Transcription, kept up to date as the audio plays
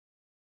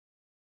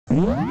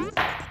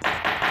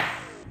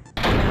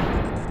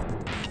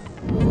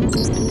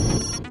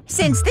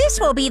Since this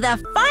will be the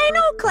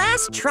final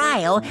class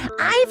trial,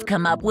 I've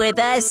come up with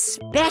a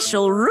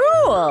special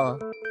rule.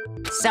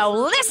 So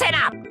listen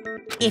up!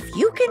 If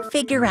you can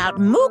figure out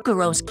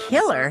Mukuro's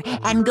killer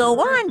and go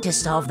on to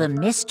solve the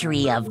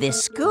mystery of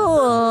this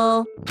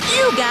school,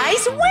 you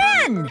guys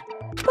win!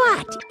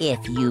 But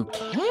if you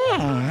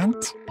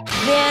can't,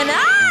 then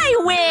I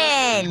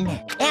win!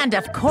 And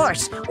of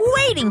course,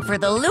 waiting for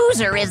the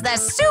loser is the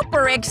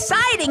super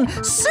exciting,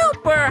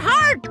 super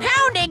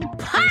heart-pounding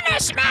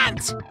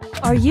punishment!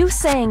 Are you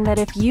saying that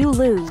if you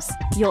lose,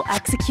 you'll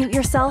execute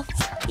yourself?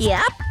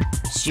 Yep,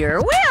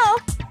 sure will.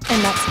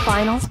 And that's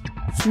final?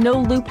 No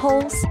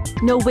loopholes?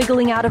 No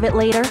wiggling out of it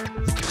later?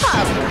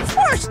 Of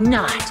course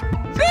not!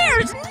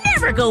 Bears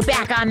never go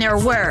back on their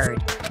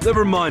word!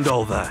 Never mind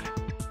all that.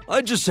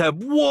 I just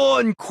have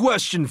one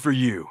question for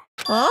you.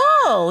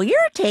 Oh,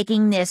 you're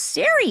taking this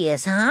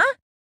serious, huh?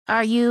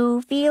 Are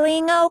you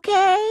feeling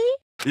okay?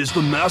 Is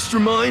the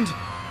mastermind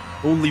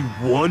only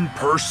one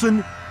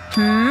person?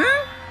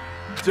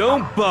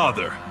 Don't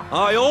bother.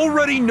 I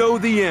already know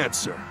the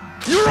answer.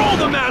 You're all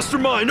the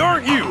mastermind,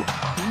 aren't you?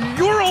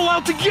 You're all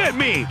out to get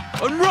me!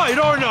 I'm right,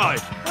 aren't I?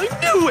 I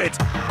knew it!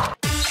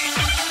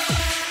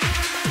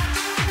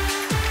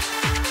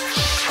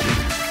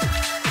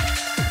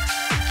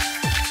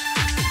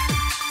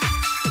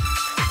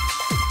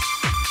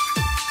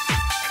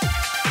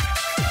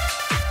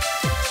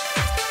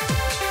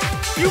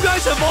 You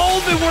guys have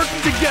all been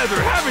working together,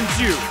 haven't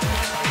you?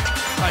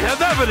 I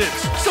have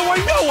evidence, so I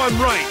know I'm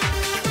right!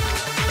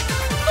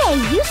 Hey,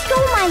 you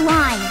stole my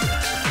line!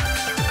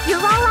 You're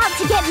all out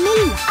to get me,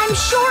 I'm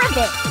sure of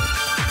it!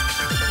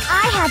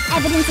 I have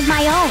evidence of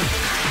my own!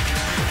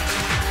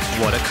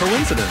 What a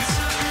coincidence!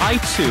 I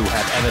too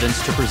have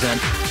evidence to present.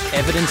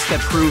 Evidence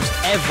that proves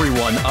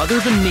everyone other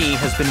than me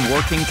has been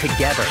working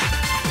together.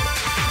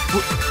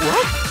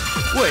 What?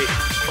 Wait,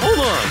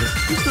 hold on.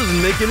 This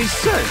doesn't make any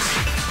sense.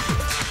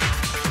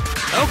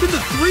 How can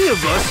the three of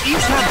us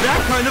each have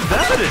that kind of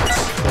evidence?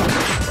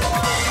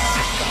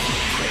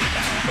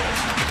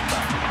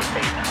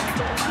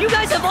 You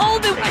guys have all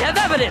been... I have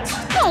evidence!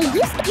 Hey,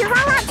 you're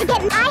all out to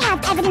get me. I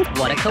have evidence.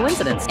 What a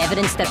coincidence.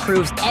 Evidence that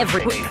proves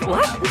every... Wait,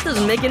 what? This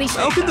doesn't make any sense.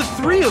 How can the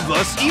three of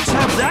us each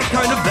have that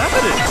kind of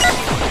evidence?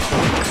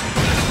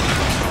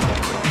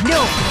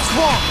 No, it's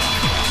wrong.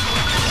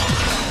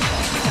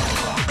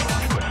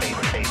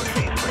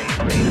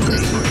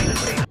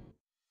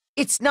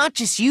 It's not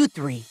just you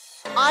three.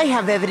 I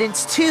have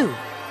evidence too.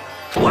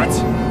 What?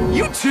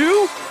 You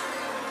too?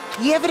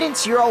 The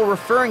evidence you're all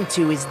referring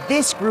to is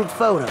this group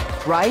photo,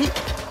 right?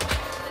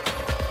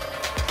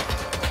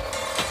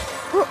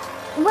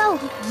 Well,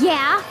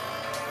 yeah.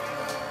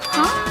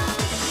 Huh?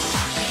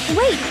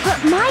 Wait,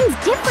 but mine's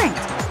different.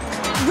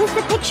 With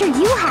the picture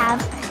you have,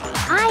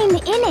 I'm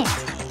in it.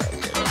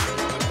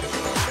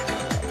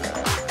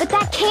 But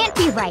that can't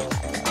be right.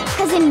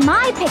 Because in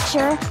my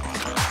picture...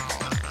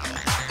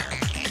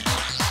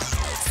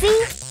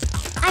 See?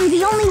 I'm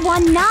the only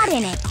one not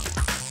in it.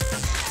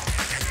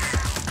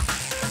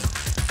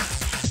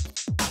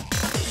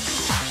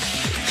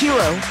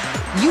 Hiro,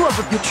 you have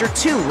a picture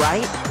too,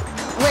 right?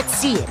 Let's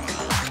see it.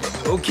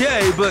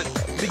 Okay, but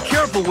be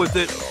careful with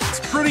it. It's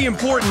pretty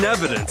important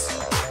evidence.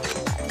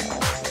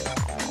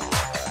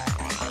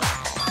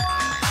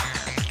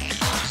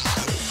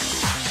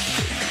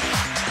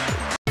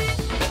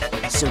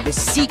 So the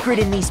secret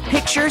in these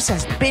pictures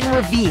has been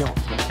revealed.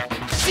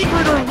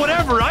 Secret or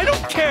whatever, I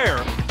don't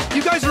care!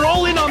 You guys are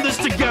all in on this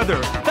together!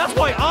 That's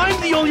why I'm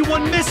the only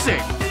one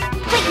missing!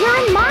 But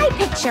you're in my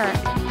picture!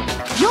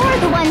 You're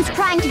the ones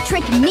trying to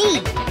trick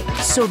me!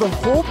 So the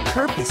whole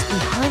purpose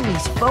behind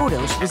these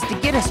photos was to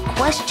get us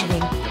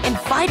questioning and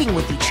fighting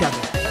with each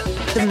other.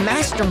 The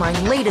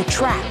mastermind laid a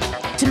trap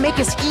to make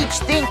us each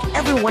think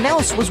everyone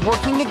else was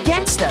working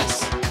against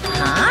us.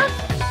 Huh?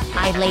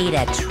 I laid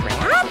a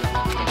trap?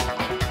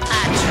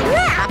 A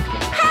trap?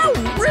 How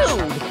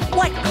rude!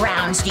 What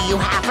grounds do you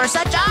have for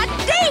such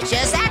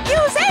audacious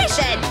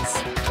accusations?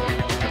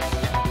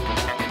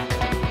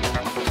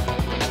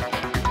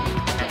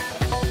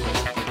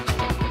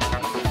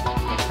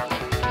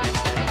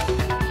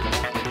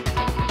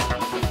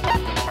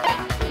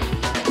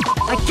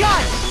 I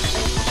got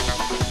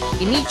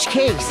it! In each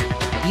case,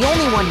 the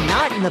only one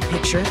not in the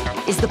picture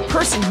is the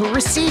person who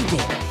received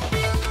it.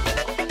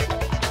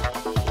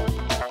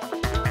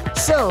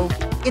 So,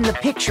 in the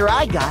picture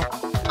I got,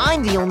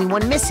 I'm the only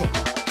one missing.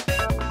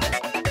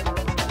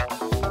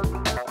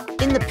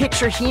 In the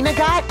picture Hina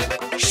got,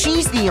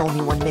 she's the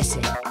only one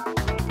missing.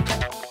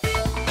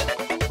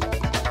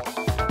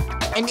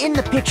 And in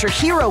the picture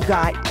Hiro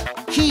got,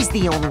 he's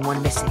the only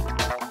one missing.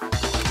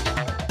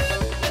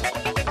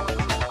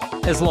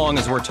 As long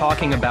as we're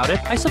talking about it,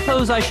 I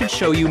suppose I should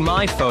show you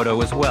my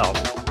photo as well.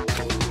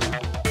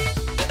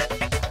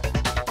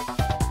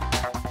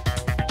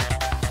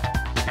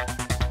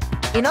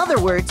 In other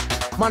words,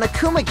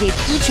 Monokuma gave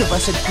each of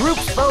us a group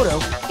photo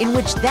in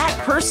which that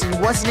person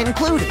wasn't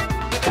included.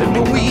 And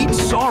when we each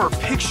saw our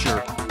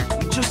picture,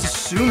 we just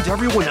assumed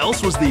everyone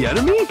else was the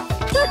enemy?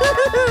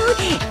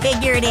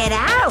 Figured it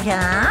out,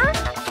 huh?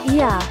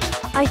 Yeah,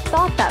 I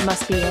thought that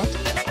must be it.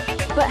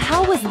 But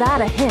how was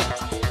that a hint?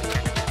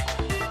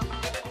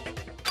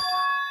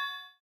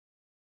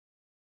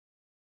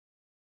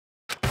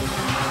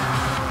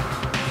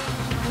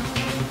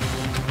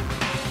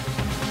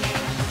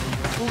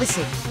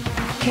 Listen,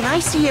 can I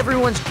see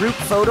everyone's group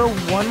photo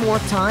one more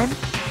time?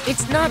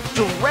 It's not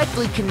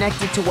directly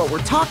connected to what we're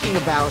talking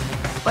about,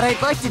 but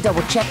I'd like to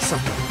double check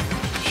something.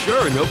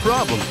 Sure, no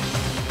problem.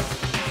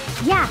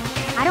 Yeah,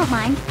 I don't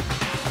mind.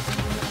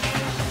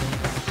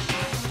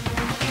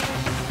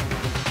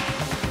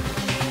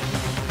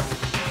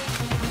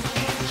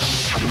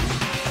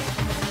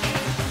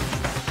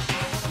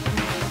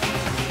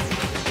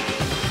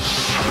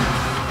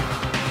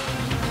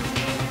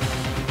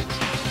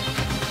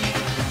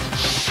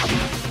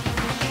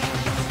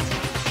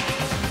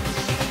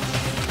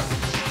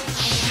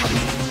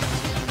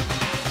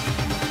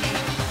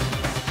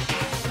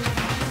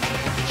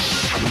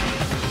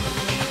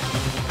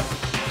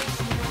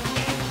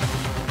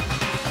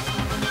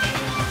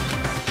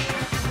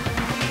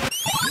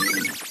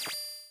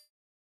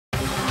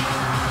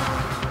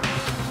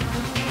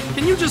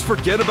 Can you just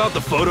forget about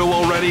the photo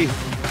already?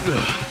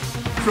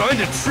 Ugh. Trying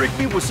to trick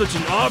me with such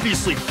an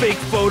obviously fake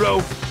photo?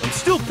 I'm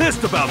still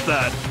pissed about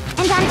that.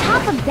 And on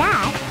top of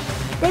that,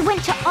 they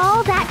went to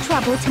all that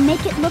trouble to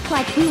make it look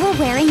like we were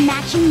wearing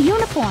matching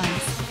uniforms.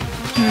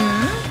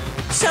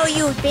 So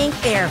you think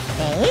they're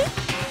fake?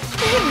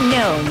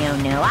 No, no,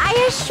 no. I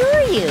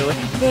assure you,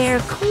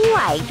 they're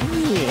quite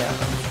real.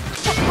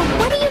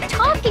 What are you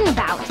talking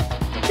about?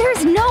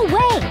 There's no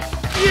way.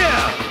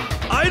 Yeah!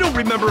 I don't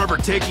remember ever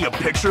taking a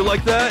picture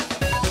like that,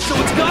 so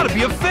it's gotta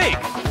be a fake.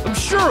 I'm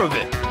sure of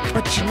it.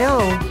 But you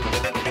know,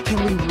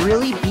 can we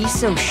really be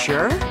so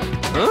sure?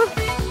 Huh?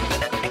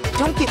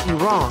 Don't get me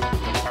wrong,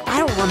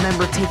 I don't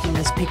remember taking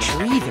this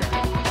picture either.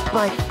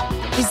 But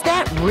is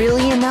that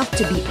really enough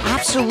to be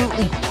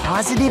absolutely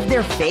positive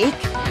they're fake?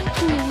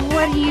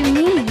 What do you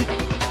mean?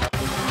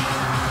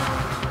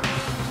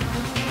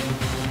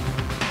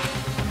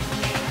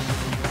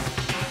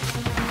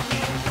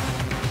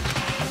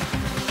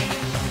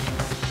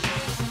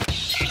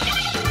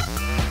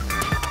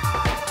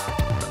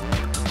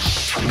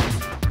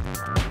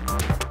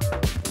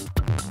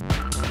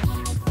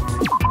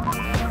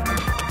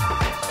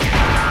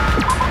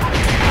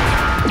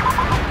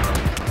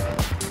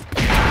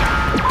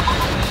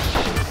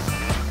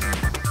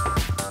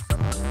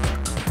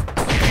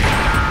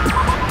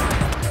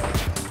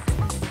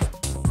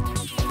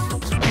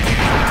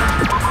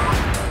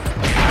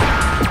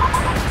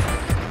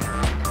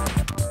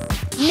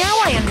 Now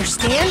I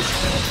understand.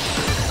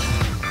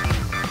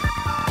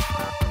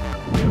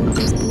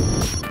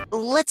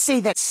 Let's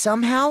say that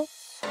somehow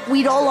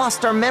we'd all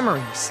lost our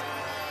memories.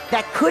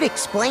 That could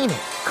explain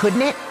it,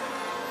 couldn't it?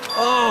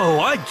 Oh,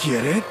 I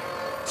get it.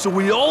 So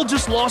we all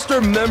just lost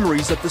our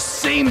memories at the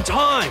same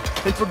time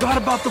and forgot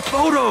about the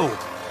photo.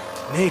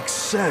 Makes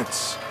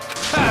sense.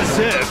 As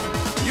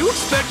if. You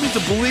expect me to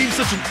believe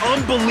such an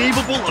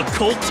unbelievable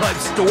occult-type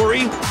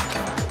story?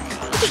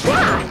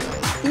 Yeah!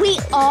 We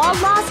all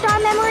lost our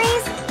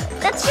memories?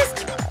 That's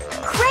just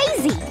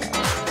crazy!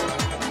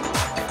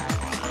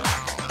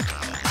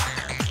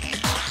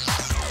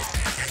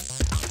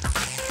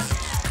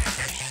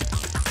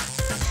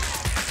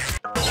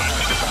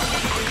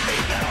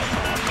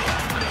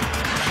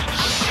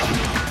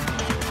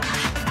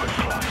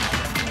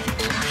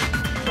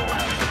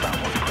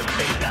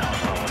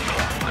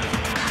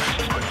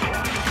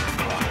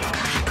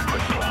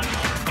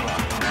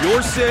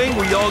 You're saying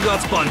we all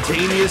got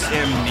spontaneous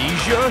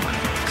amnesia?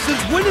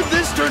 Since when did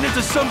this turn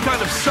into some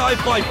kind of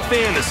sci-fi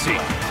fantasy?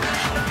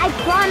 I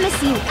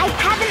promise you, I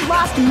haven't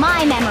lost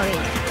my memory.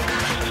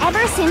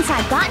 Ever since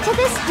I got to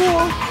this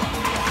school,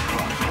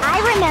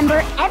 I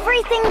remember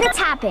everything that's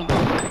happened.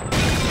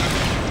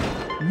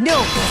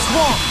 No, that's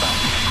wrong.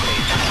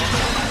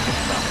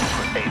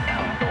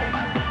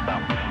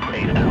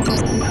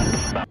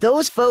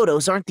 Those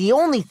photos aren't the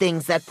only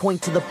things that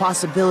point to the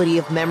possibility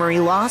of memory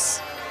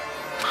loss.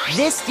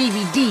 This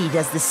DVD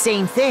does the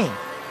same thing.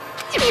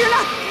 You're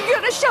not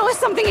gonna show us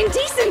something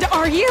indecent,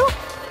 are you?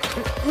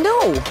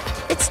 No,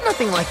 it's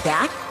nothing like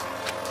that.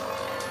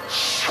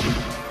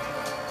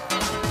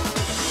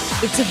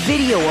 It's a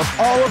video of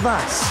all of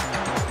us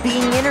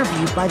being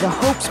interviewed by the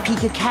Hope's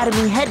Peak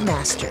Academy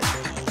headmaster.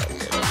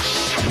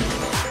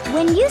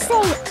 When you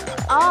say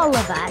all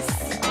of us,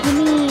 you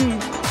mean...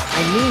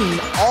 I mean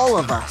all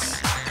of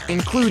us,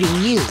 including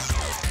you.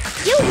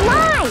 You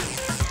lied!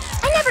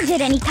 I never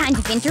did any kind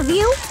of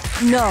interview.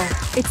 No,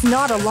 it's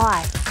not a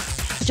lie.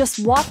 Just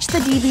watch the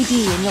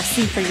DVD and you'll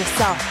see for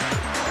yourself.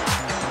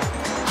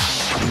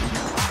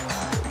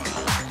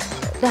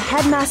 The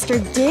headmaster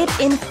did,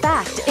 in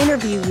fact,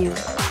 interview you.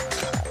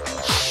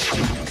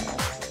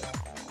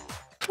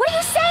 What are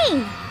you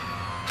saying?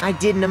 I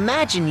didn't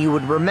imagine you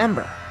would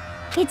remember.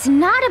 It's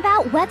not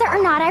about whether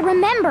or not I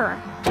remember.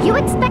 You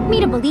expect me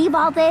to believe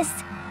all this?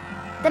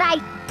 That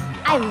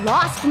I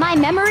lost my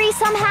memory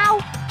somehow?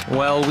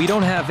 Well, we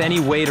don't have any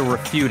way to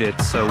refute it,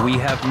 so we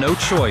have no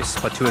choice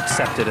but to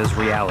accept it as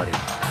reality.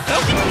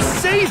 How can you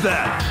say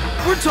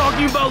that? We're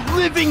talking about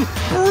living,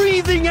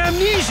 breathing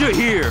amnesia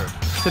here!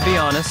 To be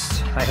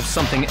honest, I have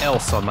something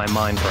else on my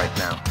mind right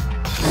now.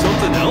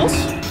 Something else?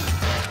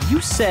 You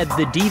said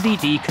the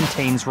DVD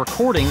contains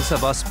recordings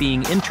of us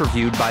being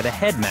interviewed by the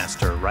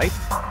headmaster, right?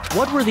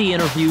 What were the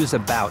interviews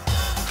about?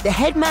 The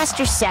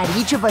headmaster sat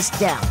each of us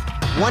down,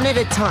 one at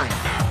a time,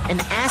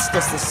 and asked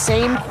us the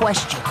same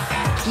question.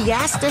 He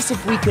asked us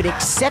if we could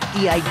accept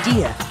the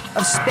idea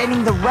of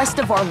spending the rest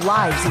of our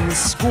lives in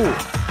this school.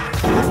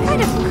 What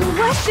kind of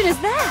question is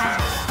that?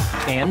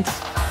 And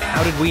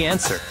how did we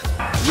answer?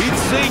 We'd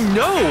say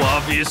no,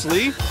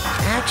 obviously.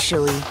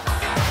 Actually,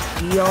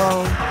 we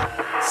all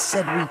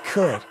said we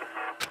could.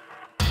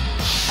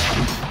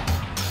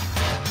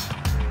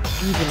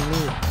 Even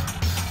me.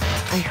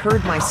 I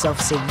heard myself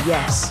say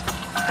yes.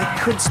 I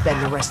could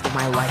spend the rest of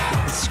my life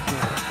at this school.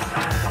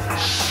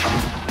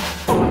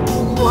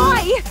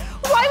 Why?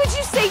 Why would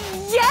you say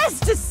yes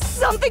to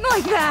something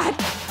like that?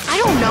 I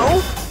don't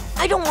know.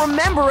 I don't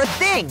remember a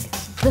thing.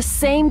 The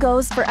same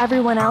goes for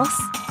everyone else.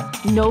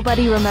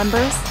 Nobody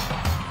remembers.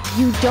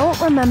 You don't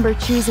remember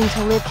choosing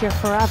to live here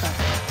forever,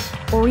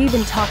 or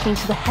even talking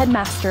to the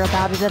headmaster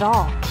about it at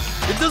all.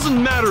 It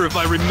doesn't matter if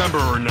I remember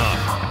or not.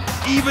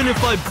 Even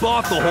if I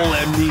bought the whole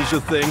amnesia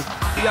thing,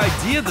 the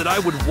idea that I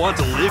would want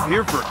to live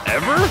here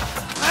forever?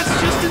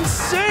 That's just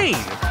insane!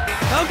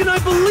 How can I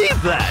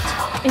believe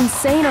that?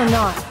 Insane or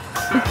not,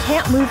 we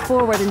can't move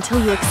forward until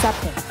you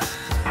accept it.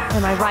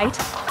 Am I right?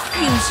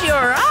 You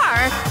sure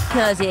are,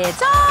 'cause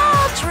it's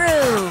all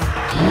true.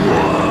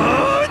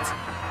 What?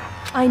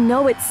 I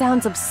know it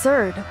sounds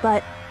absurd,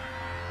 but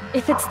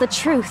if it's the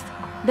truth,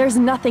 there's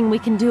nothing we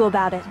can do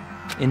about it.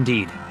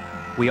 Indeed.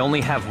 We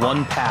only have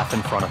one path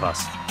in front of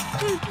us.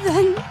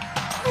 Then,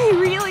 I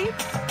really...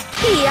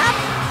 Yep,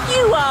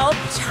 you all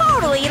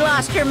totally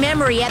lost your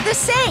memory at the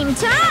same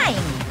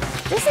time.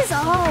 This is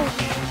all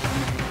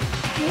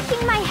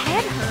making my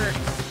head hurt.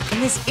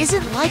 And this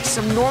isn't like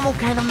some normal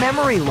kind of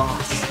memory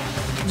loss.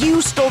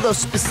 You stole those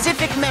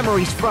specific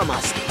memories from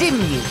us,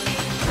 didn't you?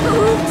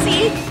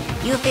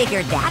 Oopsie, you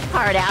figured that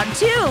part out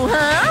too,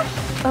 huh?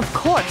 Of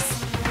course.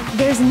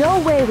 There's no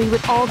way we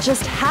would all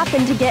just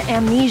happen to get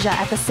amnesia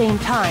at the same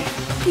time.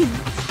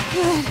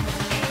 But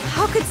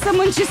how could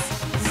someone just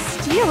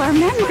steal our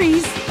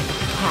memories?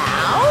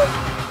 How?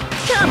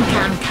 Come,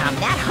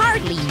 that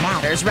hardly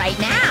matters right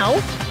now.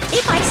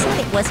 If I said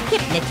it was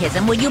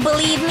hypnotism, would you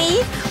believe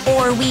me?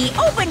 Or we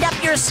opened up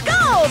your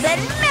skulls and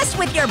messed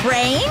with your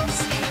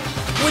brains?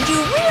 Would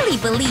you really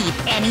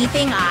believe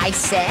anything I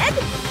said?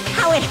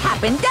 How it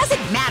happened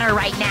doesn't matter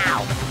right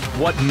now.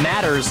 What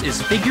matters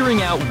is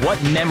figuring out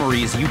what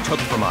memories you took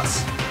from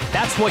us.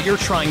 That's what you're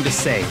trying to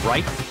say,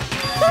 right?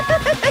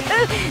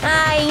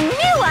 I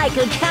knew I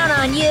could count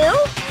on you.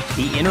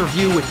 The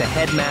interview with the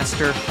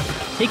headmaster,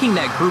 taking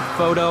that group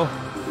photo,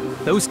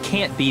 those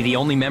can't be the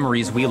only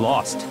memories we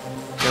lost.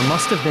 There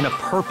must have been a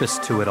purpose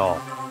to it all.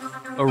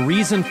 A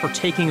reason for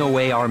taking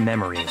away our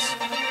memories.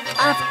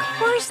 Of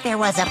course there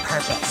was a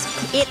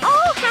purpose. It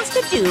all has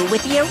to do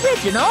with the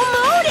original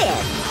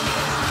motive.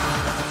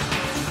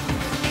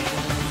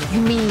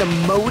 You mean the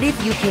motive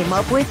you came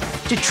up with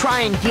to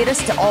try and get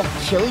us to all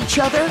kill each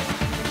other?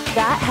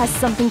 That has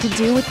something to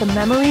do with the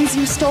memories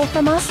you stole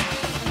from us?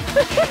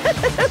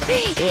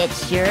 It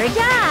sure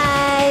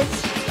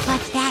does.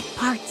 But that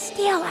part's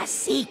still a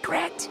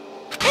secret.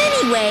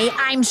 Anyway,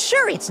 I'm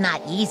sure it's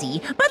not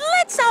easy, but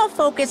let's all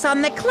focus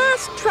on the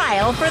class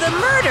trial for the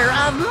murder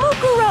of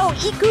Mukuro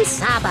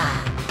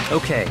Ikusaba.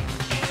 Okay,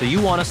 so you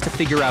want us to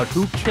figure out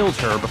who killed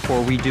her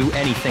before we do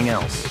anything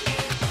else.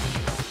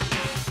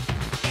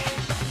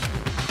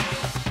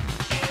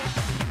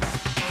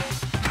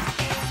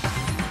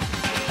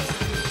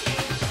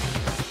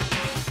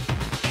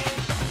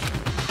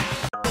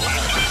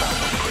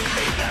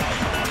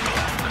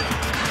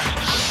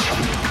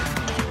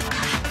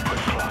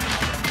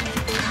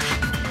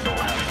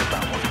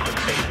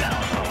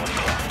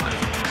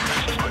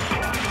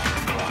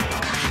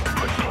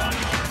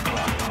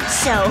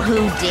 So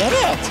who did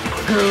it?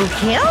 Who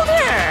killed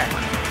her?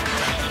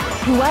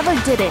 Whoever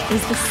did it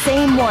is the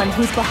same one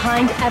who's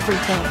behind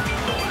everything.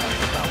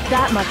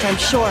 That much I'm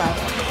sure of.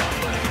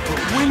 But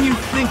when you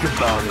think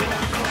about it,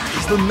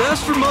 is the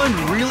mastermind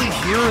really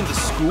here in the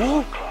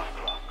school?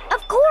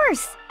 Of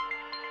course!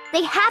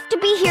 They have to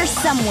be here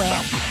somewhere.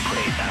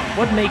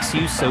 What makes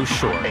you so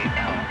sure?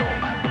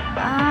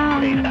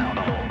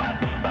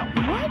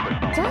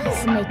 What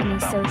does make me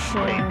so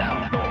sure?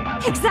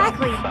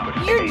 Exactly!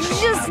 You're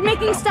just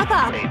making stuff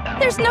up!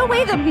 There's no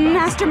way the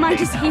mastermind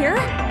is here!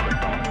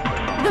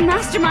 The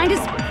mastermind is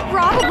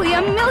probably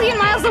 1,000,000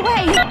 miles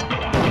away!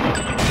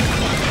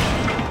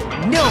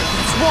 No,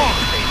 it's wrong!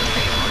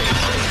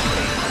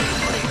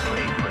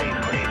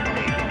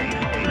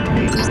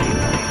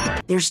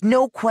 There's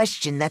no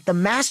question that the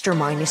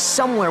mastermind is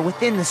somewhere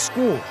within the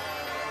school.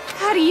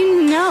 How do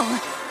you know?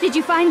 Did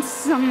you find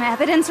some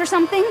evidence or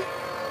something?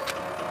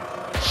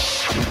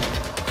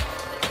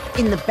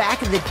 In the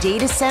back of the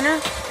data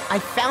center, I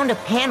found a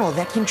panel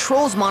that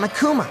controls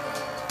Monokuma.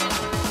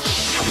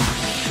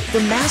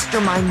 The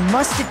mastermind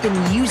must have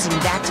been using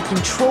that to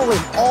control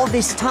him all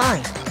this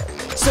time.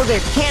 So there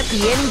can't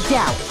be any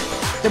doubt.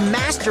 The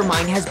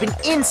mastermind has been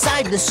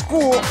inside the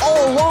school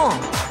all along.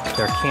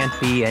 There can't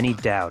be any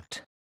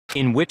doubt.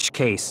 In which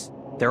case,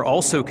 there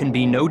also can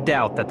be no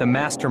doubt that the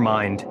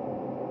mastermind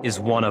is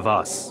one of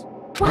us.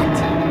 What?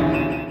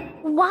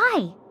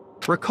 Why?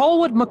 Recall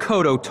what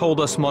Makoto told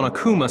us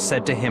Monokuma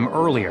said to him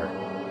earlier.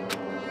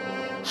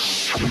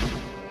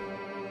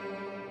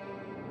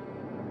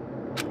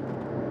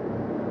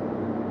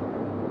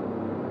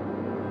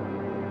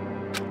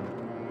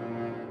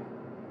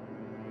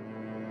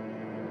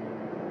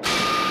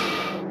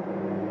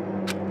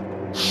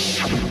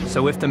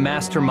 So if the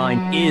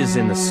mastermind is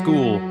in the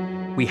school,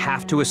 we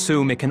have to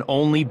assume it can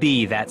only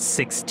be that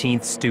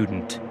 16th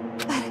student.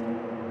 But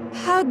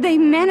how'd they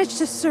manage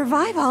to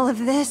survive all of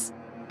this?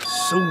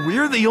 So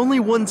we're the only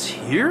ones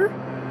here?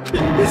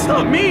 It's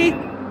not me!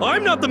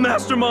 I'm not the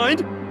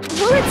mastermind!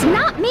 Well, it's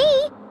not me!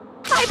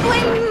 I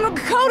blame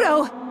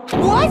Makoto!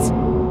 What?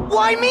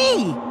 Why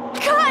me?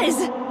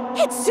 'Cause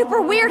it's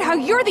super weird how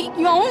you're the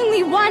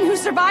only one who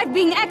survived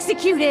being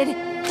executed!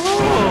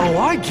 Oh,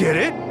 I get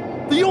it!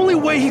 The only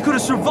way he could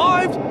have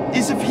survived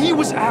is if he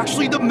was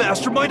actually the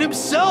mastermind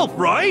himself,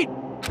 right?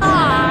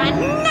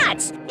 Aw,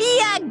 nuts!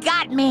 You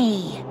got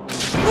me!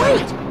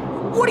 Wait!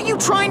 What are you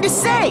trying to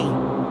say?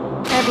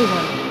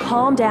 Everyone,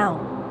 calm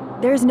down.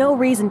 There's no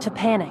reason to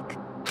panic.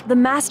 The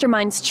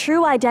mastermind's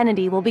true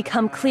identity will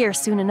become clear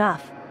soon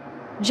enough.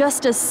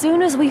 Just as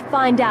soon as we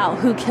find out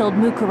who killed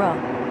Mukuro.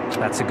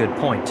 That's a good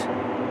point.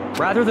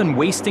 Rather than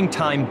wasting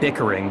time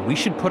bickering, we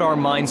should put our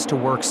minds to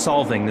work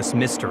solving this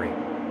mystery.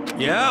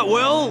 Yeah,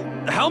 well,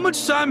 how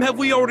much time have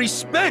we already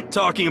spent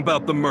talking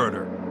about the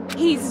murder?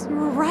 He's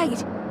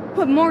right.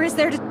 What more is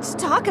there to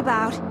talk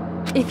about?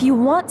 If you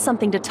want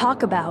something to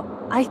talk about,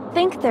 I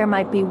think there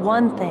might be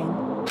one thing.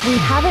 We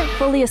haven't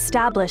fully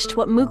established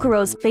what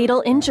Mukuro's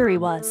fatal injury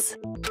was.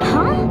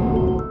 Huh?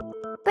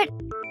 But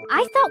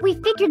I thought we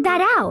figured that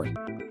out.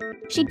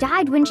 She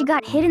died when she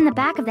got hit in the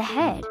back of the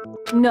head.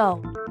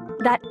 No,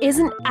 that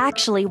isn't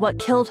actually what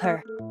killed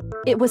her.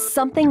 It was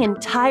something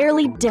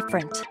entirely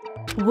different.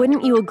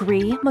 Wouldn't you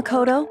agree,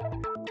 Makoto?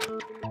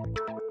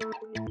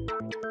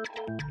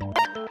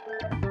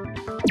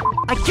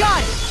 I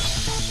got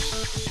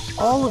it!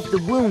 All of the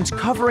wounds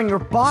covering her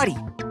body.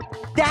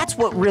 That's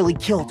what really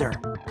killed her.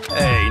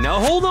 Hey, now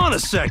hold on a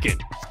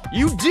second.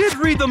 You did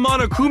read the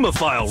Monokuma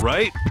file,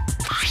 right?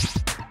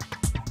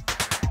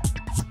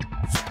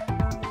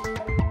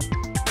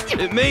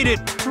 It made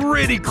it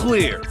pretty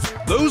clear.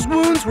 Those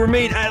wounds were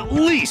made at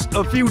least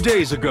a few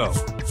days ago.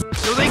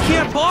 So they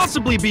can't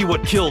possibly be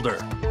what killed her.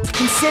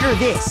 Consider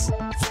this.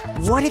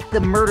 What if the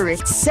murder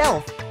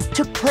itself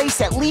took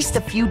place at least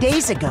a few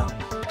days ago?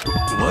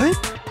 What?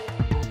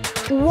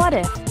 What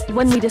if,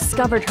 when we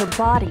discovered her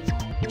body,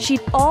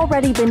 she'd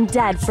already been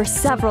dead for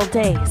several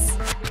days?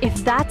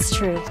 If that's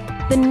true,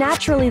 then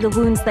naturally the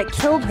wounds that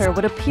killed her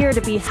would appear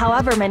to be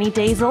however many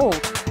days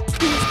old.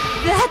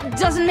 That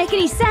doesn't make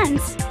any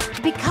sense.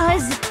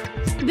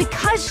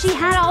 Because she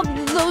had all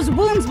those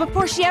wounds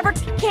before she ever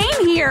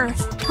came here.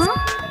 Huh?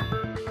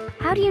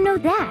 How do you know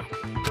that?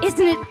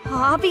 Isn't it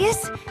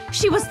obvious?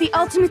 She was the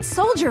ultimate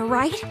soldier,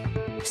 right?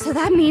 So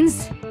that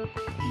means,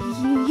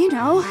 you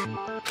know.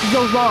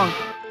 You're wrong.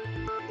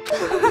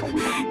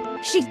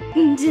 She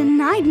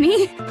denied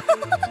me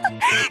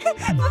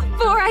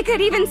before I could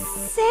even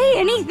say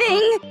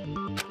anything.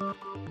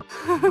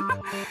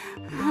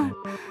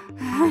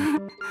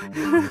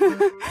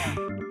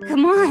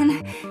 Come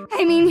on.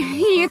 I mean,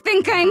 you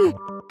think I'm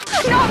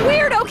not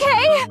weird,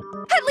 okay?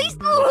 At least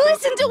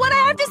listen to what I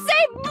have to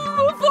say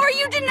before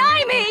you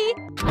deny me!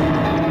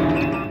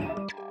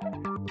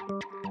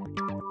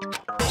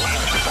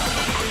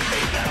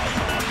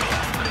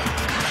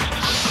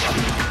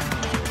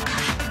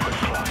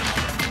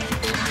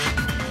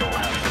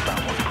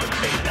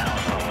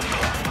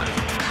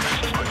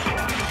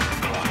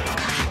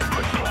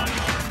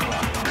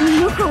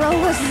 Mukuro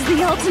was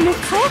the ultimate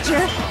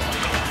soldier.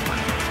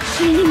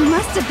 She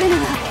must have been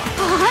in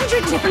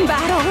 100 different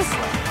battles.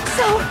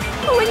 So,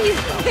 when you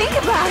think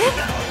about it,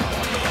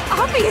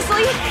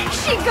 obviously,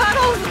 she got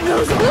all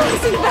those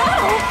wounds in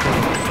battle.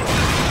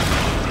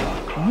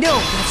 No,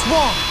 that's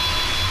wrong.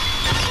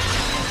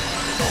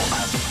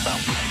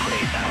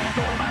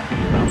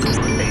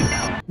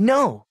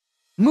 No,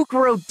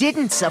 Mukuro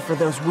didn't suffer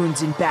those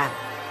wounds in battle.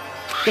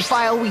 The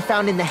file we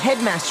found in the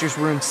headmaster's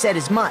room said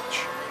as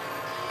much.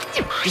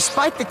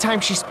 Despite the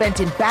time she spent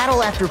in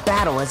battle after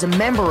battle as a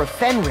member of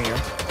Fenrir,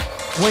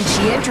 when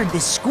she entered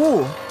this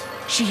school,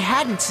 she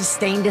hadn't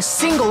sustained a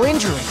single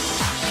injury.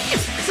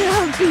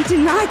 To be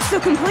denied so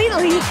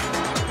completely.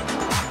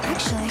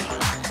 Actually,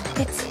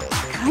 it's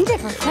kind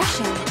of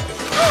refreshing.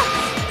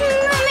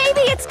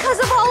 Maybe it's because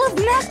of all of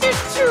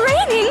Master's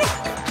training.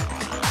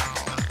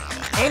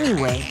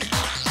 Anyway,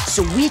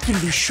 so we can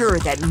be sure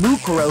that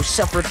Mukuro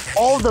suffered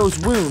all those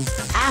wounds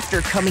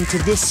after coming to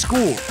this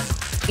school.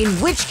 In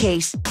which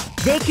case,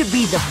 they could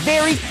be the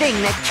very thing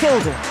that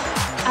killed her.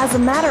 As a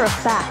matter of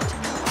fact,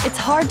 it's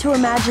hard to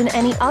imagine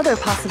any other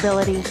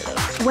possibility.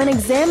 When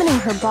examining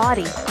her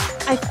body,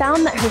 I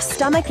found that her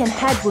stomach and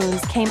head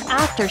wounds came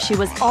after she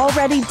was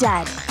already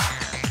dead.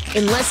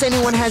 Unless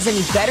anyone has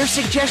any better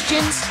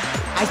suggestions,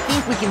 I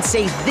think we can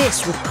say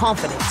this with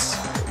confidence.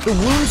 The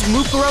wounds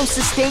Mukuro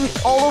sustained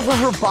all over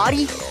her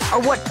body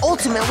are what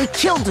ultimately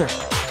killed her.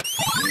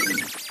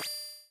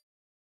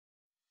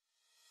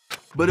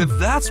 But if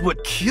that's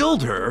what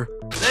killed her,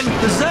 then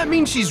does that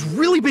mean she's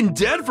really been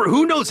dead for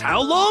who knows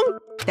how long?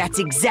 That's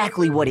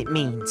exactly what it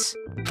means.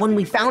 When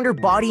we found her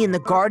body in the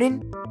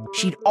garden,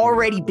 she'd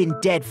already been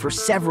dead for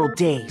several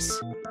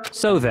days.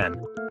 So then,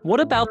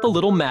 what about the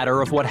little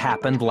matter of what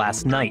happened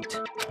last night?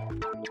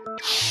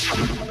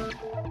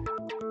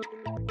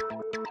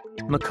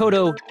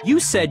 Makoto, you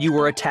said you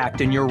were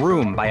attacked in your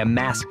room by a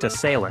masked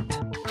assailant.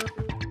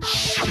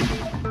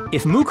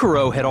 If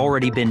Mukuro had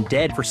already been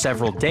dead for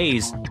several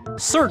days,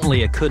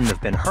 certainly it couldn't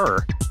have been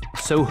her.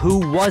 So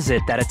who was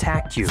it that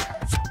attacked you?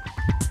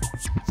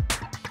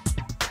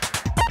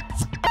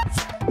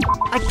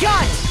 I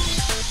got it!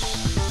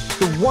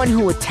 The one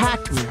who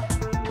attacked me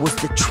was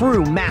the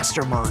true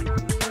mastermind.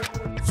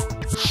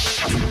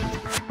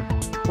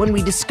 When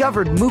we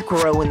discovered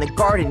Mukuro in the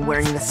garden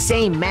wearing the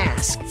same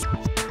mask,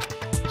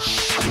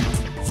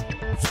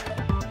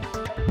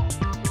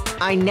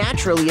 I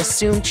naturally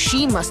assumed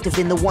she must have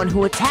been the one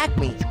who attacked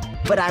me,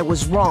 but I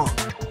was wrong.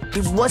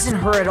 It wasn't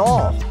her at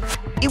all.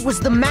 It was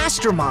the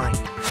mastermind.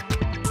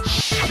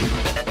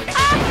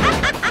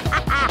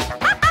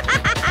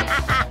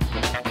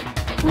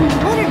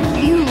 What are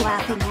you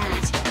laughing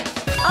at?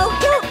 Oh,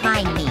 don't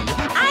mind me.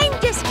 I'm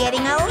just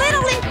getting a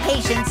little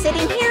impatient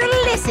sitting here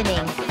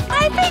listening.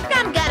 I think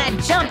I'm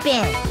gonna jump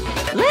in.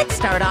 Let's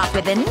start off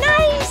with a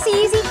nice,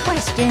 easy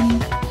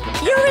question.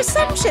 Your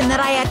assumption that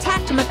I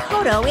attacked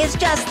Makoto is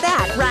just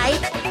that,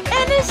 right?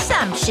 An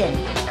assumption.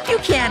 You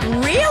can't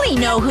really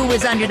know who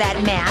was under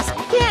that mask,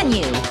 can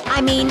you?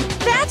 I mean,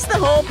 that's the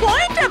whole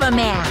point of a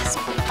mask.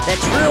 The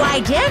true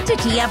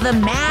identity of the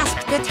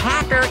masked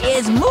attacker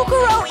is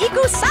Mukuro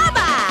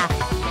Ikusaba.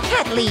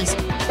 At least,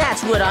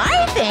 that's what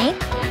I think.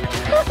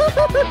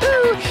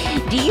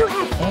 Do you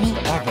have any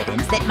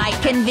evidence that might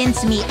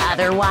convince me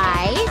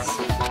otherwise?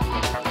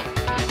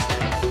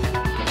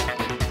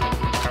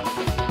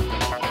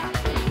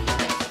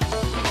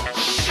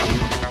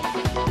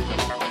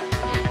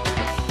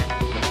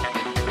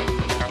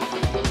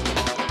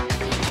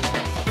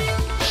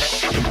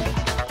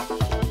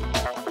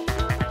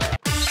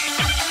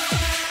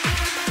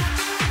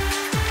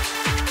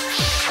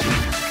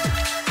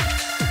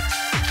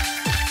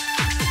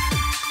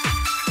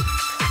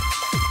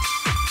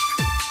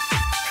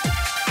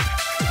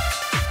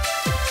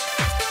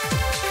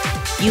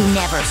 You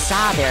never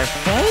saw their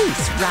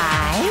face,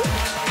 right?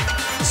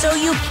 So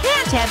you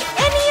can't have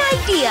any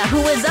idea who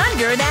was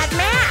under that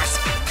mask.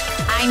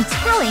 I'm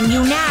telling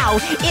you now,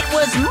 it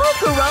was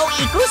Mukuro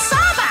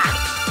Ikusaba!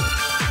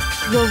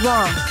 You're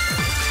wrong.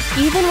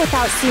 Even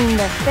without seeing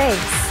their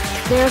face,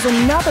 there's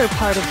another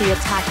part of the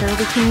attacker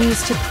we can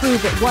use to prove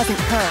it wasn't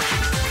her.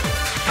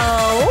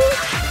 Oh?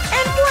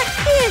 And what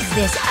is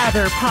this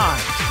other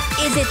part?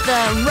 Is it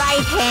the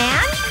right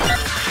hand?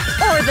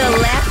 Or the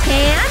left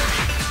hand?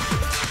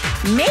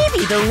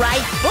 Maybe the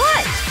right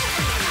foot.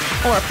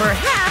 Or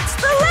perhaps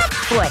the left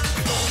foot.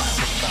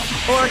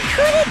 Or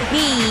could it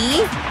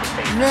be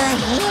the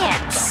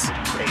hips?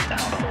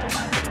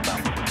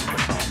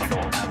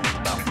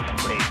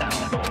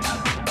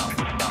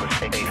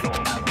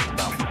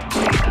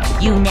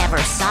 You never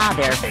saw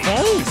their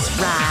face,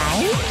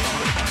 right?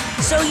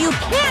 So you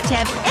can't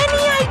have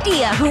any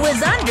idea who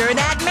was under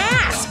that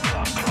mask.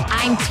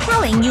 I'm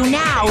telling you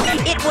now,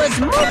 it was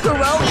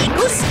Mukuro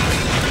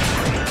Ikusaba.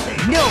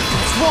 No,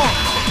 it's wrong.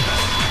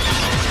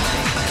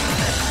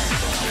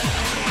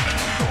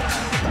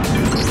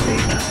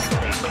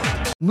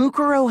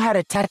 Mukuro had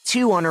a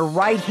tattoo on her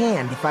right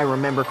hand, if I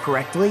remember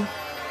correctly.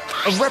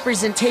 A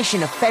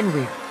representation of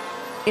Fenrir.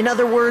 In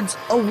other words,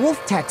 a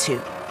wolf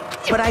tattoo.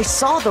 But I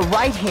saw the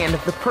right hand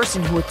of the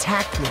person who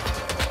attacked me.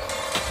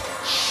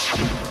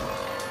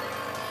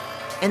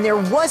 And there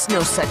was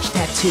no such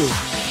tattoo.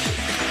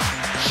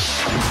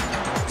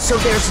 So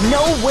there's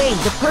no way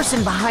the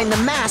person behind the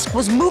mask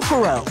was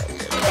Mukuro.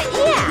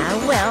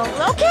 Yeah,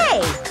 well,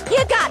 okay.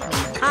 You got me.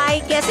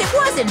 I guess it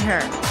wasn't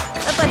her.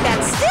 But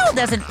that still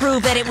doesn't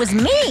prove that it was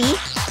me.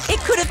 It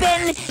could have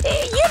been,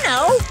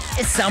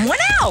 someone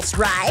else,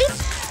 right?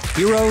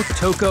 Hiro,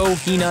 Toko,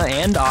 Hina,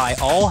 and I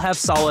all have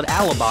solid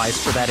alibis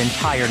for that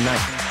entire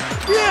night.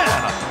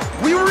 Yeah!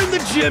 We were in the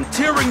gym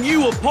tearing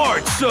you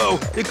apart, so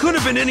it couldn't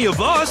have been any of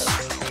us.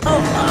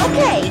 Oh,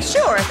 okay,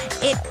 sure.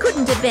 It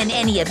couldn't have been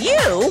any of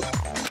you.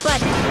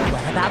 But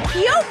what about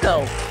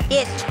Kyoko?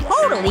 It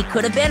totally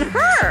could have been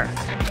her.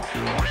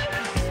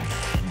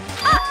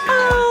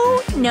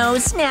 Uh-oh! No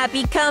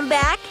snappy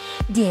comeback?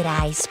 Did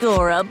I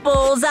score a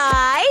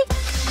bullseye?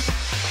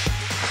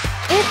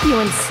 If you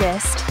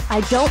insist,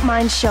 I don't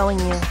mind showing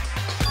you.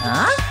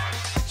 Huh?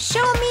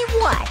 Show me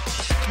what?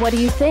 What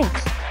do you think?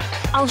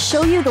 I'll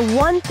show you the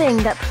one thing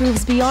that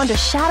proves beyond a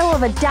shadow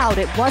of a doubt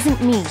it wasn't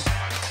me.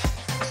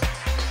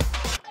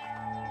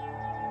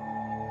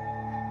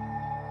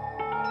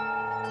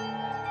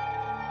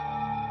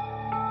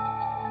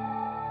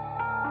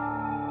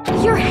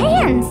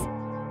 hands!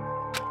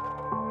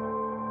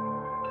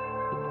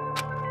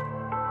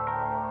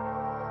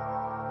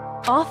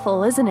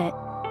 Awful, isn't it?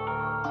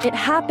 It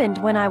happened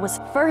when I was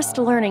first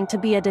learning to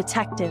be a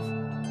detective.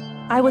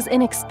 I was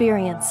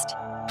inexperienced.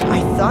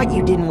 I thought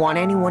you didn't want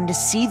anyone to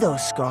see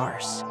those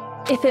scars.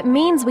 If it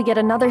means we get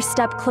another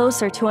step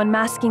closer to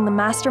unmasking the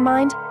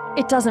mastermind,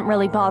 it doesn't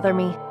really bother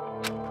me.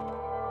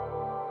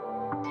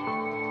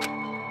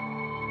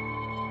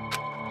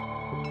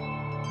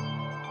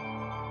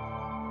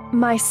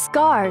 My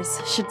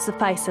scars should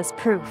suffice as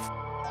proof.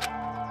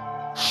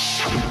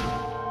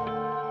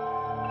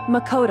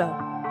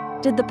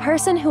 Makoto, did the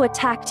person who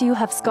attacked you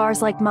have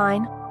scars like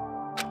mine?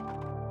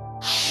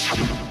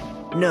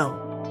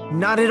 No,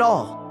 not at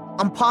all.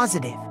 I'm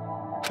positive.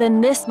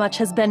 Then this much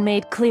has been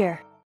made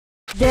clear.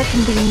 There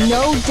can be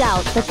no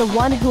doubt that the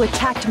one who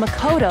attacked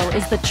Makoto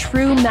is the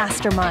true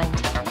mastermind.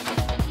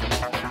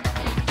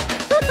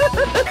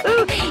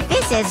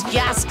 This is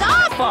just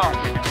awful!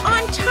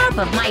 On top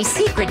of my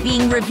secret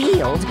being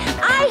revealed,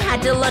 I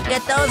had to look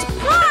at those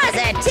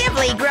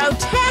positively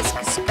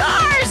grotesque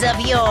scars of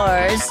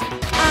yours.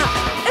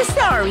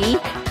 Sorry,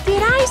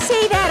 did I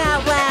say that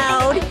out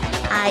loud?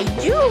 I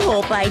do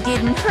hope I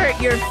didn't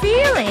hurt your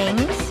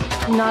feelings.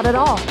 Not at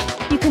all.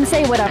 You can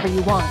say whatever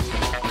you want.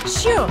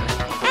 Sure,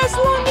 as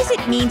long as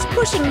it means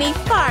pushing me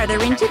farther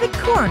into the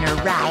corner,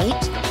 right?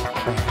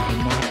 But I'm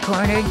not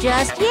cornered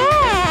just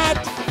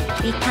yet.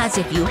 Because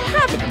if you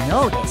haven't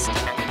noticed,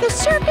 the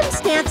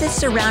circumstances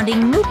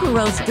surrounding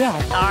Mukuro's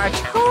death are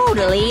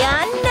totally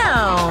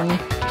unknown.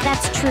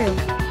 That's true.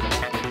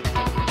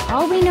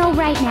 All we know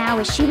right now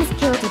is she was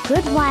killed a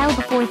good while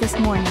before this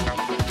morning.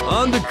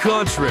 On the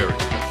contrary,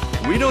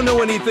 we don't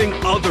know anything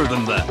other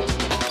than that.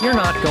 You're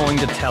not going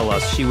to tell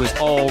us she was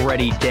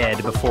already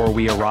dead before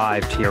we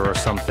arrived here or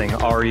something,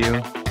 are you?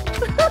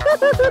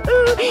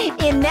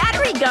 In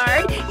that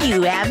regard,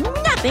 you have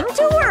nothing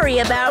to worry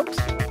about.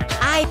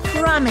 I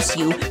promise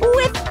you,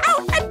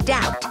 without a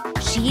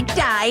doubt, she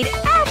died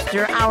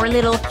after our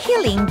little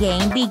killing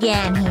game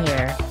began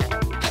here.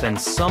 Then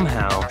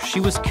somehow she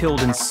was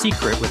killed in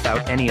secret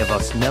without any of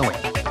us knowing.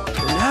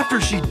 And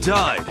after she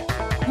died,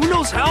 who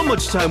knows how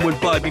much time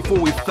went by before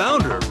we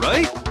found her,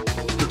 right?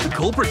 Did the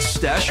culprit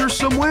stash her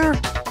somewhere?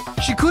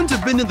 She couldn't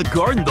have been in the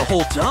garden the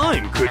whole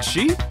time, could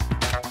she?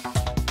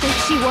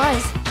 If she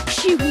was,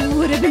 she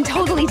would have been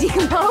totally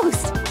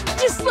decomposed.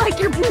 Just like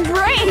your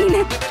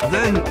brain!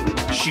 Then,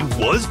 she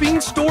was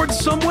being stored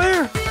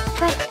somewhere?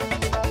 But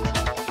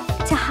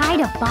to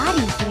hide a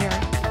body here,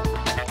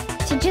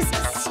 to just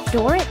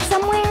store it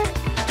somewhere?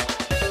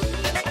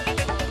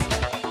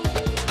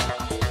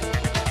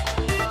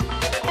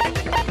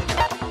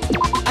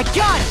 I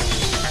got it!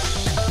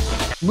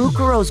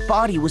 Mukuro's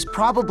body was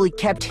probably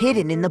kept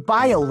hidden in the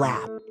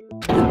biolab.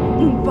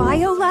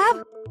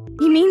 Biolab?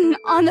 You mean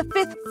on the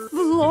 5th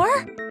floor?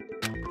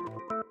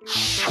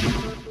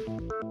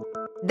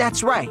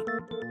 That's right.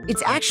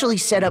 It's actually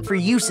set up for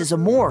use as a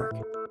morgue.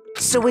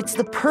 So it's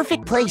the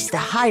perfect place to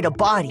hide a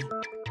body.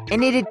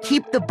 And it'd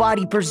keep the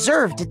body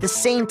preserved at the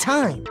same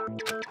time.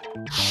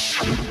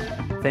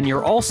 Then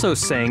you're also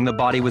saying the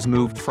body was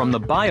moved from the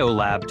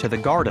biolab to the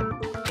garden.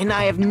 And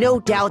I have no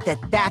doubt that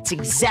that's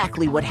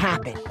exactly what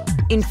happened.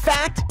 In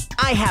fact,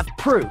 I have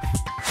proof.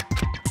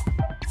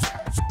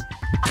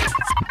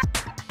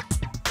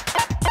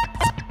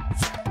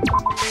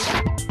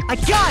 I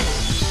got it!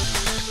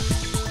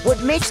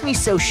 What makes me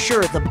so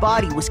sure the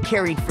body was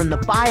carried from the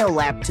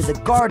biolab to the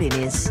garden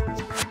is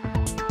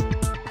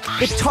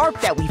the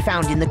tarp that we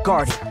found in the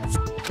garden.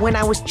 When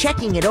I was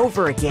checking it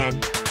over again,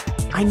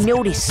 I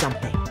noticed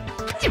something.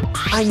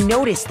 I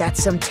noticed that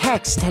some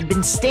text had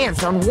been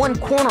stamped on one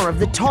corner of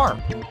the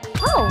tarp.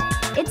 Oh,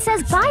 it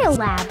says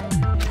Biolab.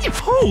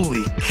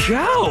 Holy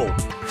cow!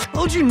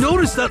 How'd you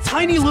notice that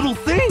tiny little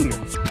thing?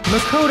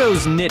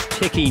 Makoto's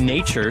nitpicky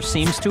nature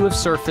seems to have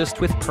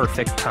surfaced with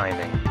perfect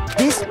timing.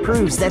 This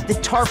proves that the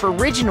tarp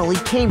originally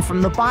came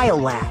from the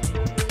biolab.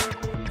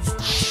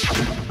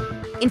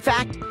 In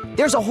fact,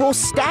 there's a whole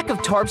stack of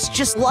tarps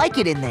just like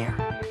it in there.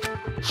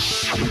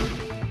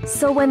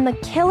 So when the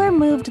killer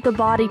moved the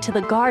body to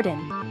the garden,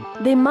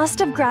 they must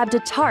have grabbed a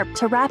tarp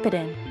to wrap it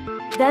in.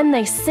 Then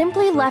they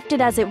simply left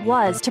it as it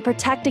was to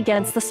protect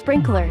against the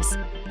sprinklers,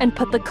 and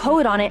put the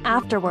coat on it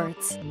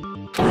afterwards.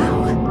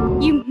 Wow,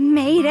 you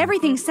made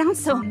everything sound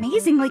so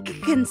amazingly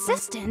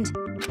consistent.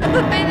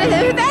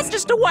 That's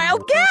just a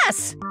wild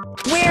guess!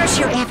 Where's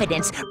your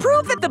evidence?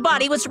 Prove that the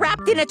body was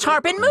wrapped in a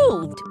tarp and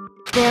moved!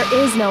 There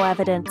is no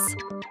evidence.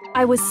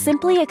 I was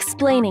simply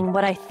explaining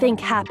what I think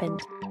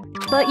happened.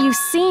 But you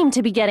seem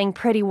to be getting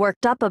pretty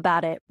worked up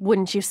about it,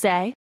 wouldn't you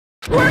say?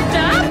 Worked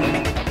up?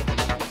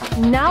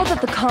 Now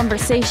that the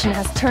conversation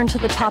has turned to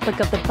the topic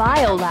of the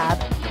biolab,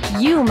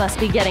 you must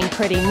be getting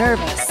pretty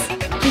nervous.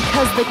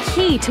 Because the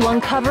key to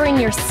uncovering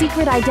your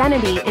secret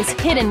identity is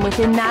hidden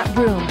within that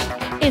room,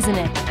 isn't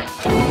it?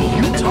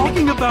 You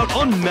talking about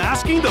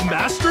unmasking the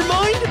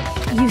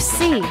mastermind? You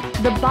see,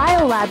 the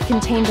biolab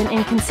contained an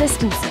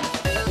inconsistency.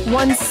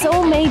 One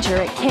so major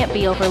it can't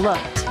be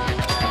overlooked.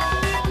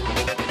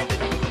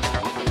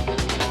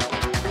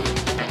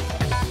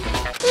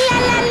 La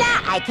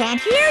I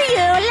can't hear you.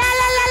 La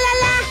la la la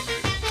la.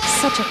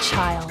 Such a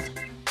child.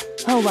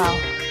 Oh well,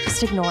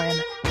 just ignore him.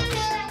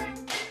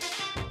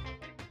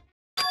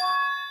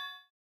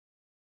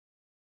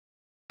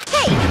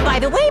 Hey, by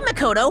the way,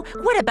 Makoto,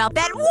 what about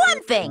that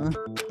one thing?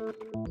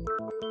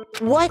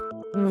 What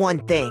one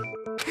thing?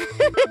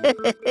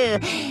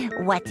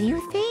 What do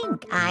you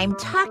think I'm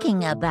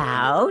talking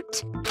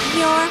about?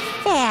 Your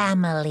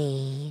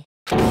family.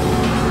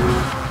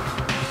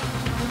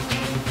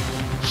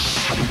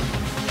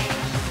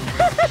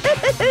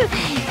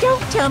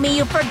 Don't tell me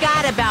you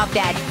forgot about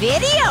that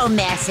video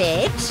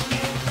message.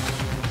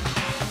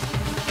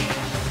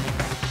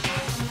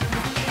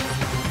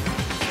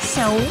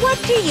 So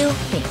what do you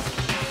think?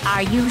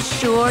 Are you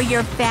sure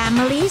your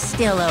family's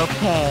still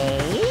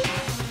okay?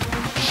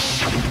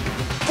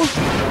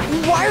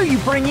 Why are you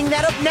bringing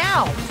that up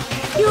now?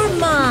 Your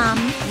mom,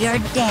 your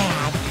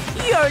dad,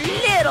 your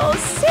little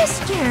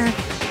sister.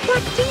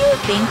 What do you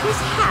think has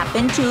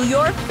happened to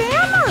your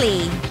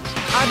family?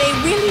 Are they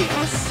really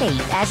as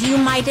safe as you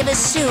might have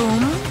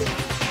assumed?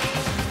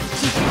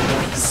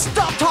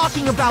 Stop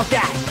talking about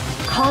that!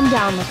 Calm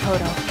down,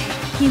 Makoto.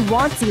 He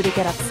wants you to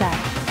get upset.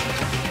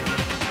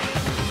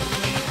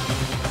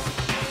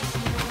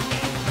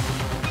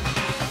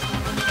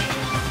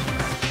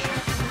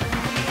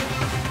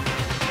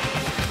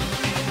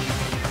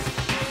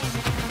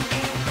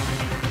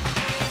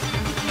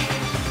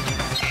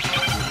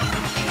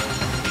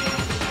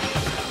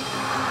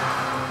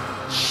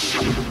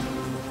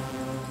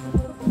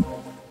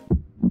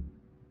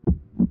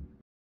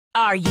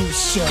 Are you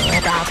sure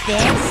about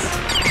this?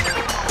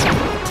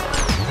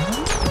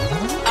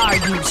 Are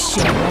you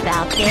sure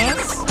about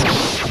this?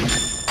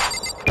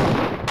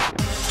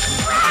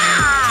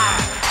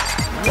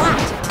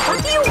 What? What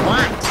do you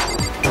want?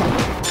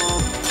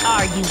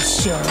 Are you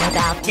sure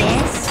about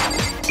this?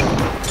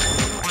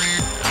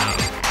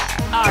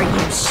 Are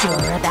you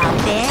sure about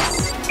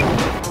this?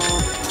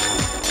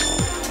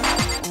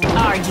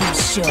 Are you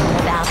sure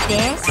about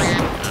this?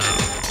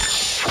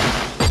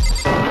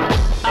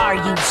 Are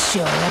you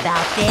sure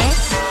about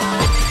this?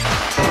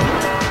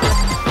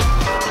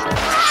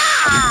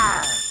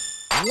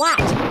 What?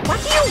 What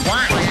do you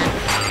want?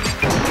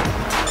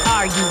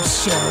 Are you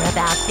sure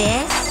about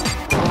this?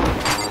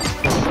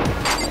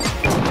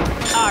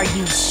 Are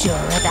you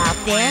sure about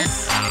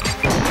this?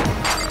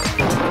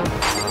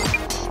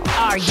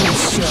 Are you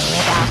sure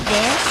about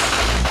this?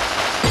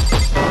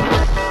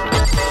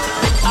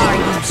 Are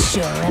you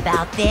sure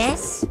about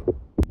this?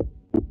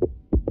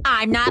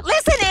 I'm not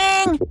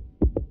listening!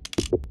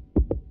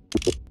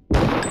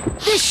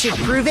 This should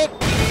prove it.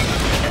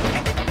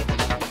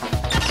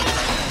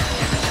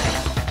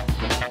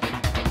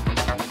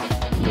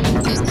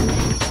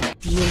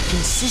 The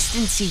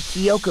inconsistency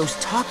Kyoko's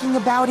talking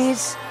about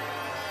is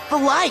the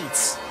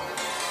lights.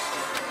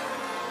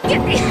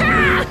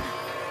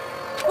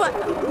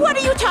 What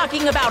are you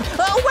talking about?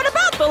 What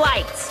about the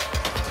lights?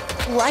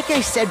 Like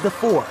I said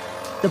before,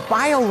 the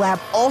biolab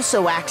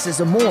also acts as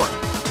a morgue.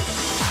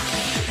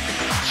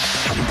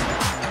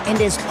 And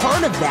as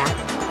part of that,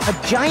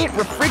 a giant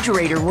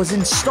refrigerator was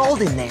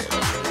installed in there.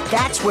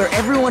 That's where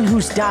everyone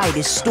who's died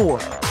is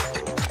stored.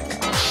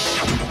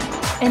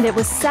 And it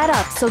was set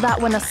up so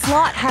that when a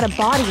slot had a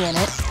body in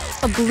it,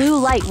 a blue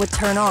light would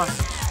turn on.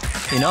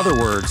 In other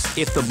words,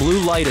 if the blue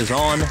light is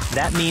on,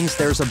 that means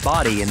there's a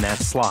body in that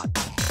slot.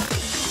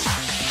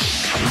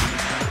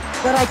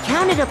 But I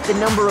counted up the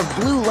number of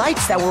blue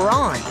lights that were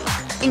on,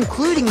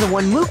 including the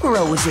one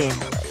Mukuro was in,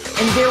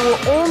 and there were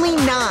only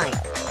 9.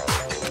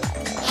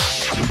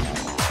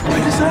 Why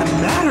does that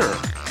matter?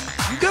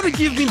 You gotta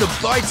give me the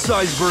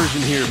bite-sized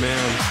version here,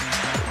 man.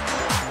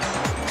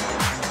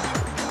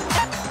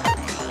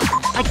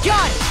 I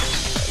got it!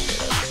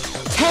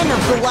 10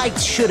 of the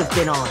lights should have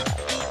been on.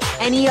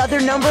 Any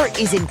other number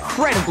is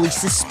incredibly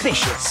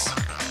suspicious.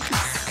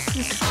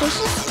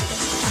 Suspicious?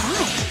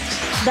 Why?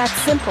 That's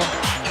simple.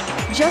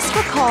 Just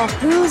recall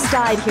who's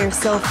died here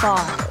so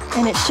far,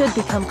 and it should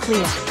become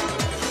clear.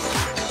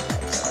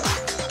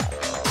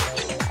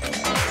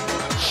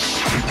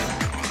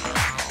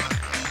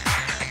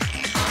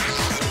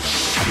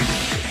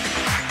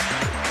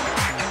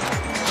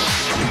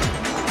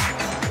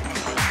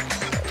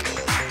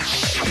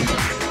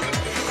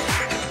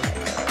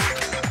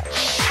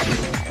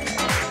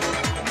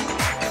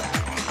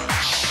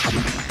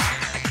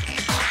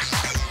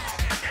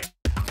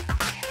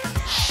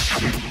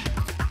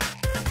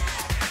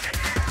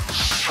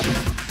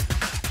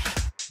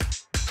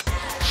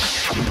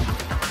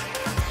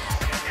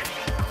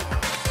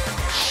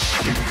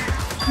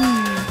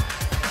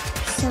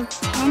 So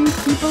 10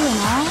 people in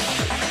all?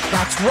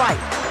 That's right.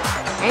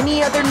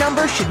 Any other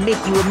number should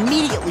make you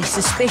immediately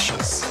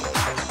suspicious.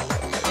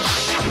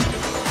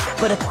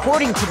 But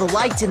according to the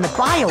lights in the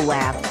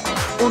biolab,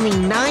 only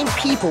 9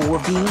 people were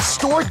being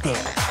stored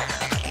there.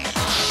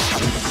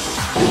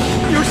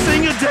 You're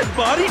saying a dead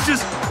body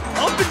just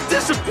up and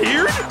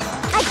disappeared?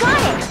 I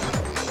got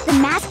it! The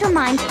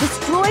mastermind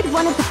destroyed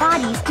one of the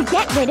bodies to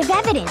get rid of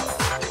evidence.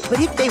 But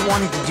if they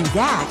wanted to do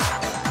that,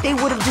 they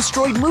would have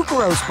destroyed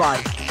Mukuro's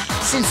body,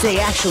 since they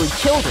actually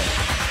killed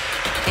her.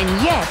 And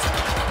yet,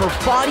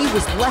 her body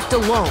was left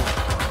alone.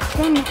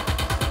 Then,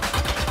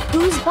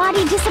 whose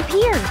body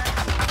disappeared?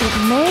 It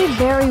may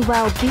very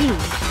well be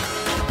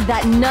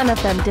that none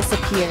of them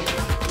disappeared.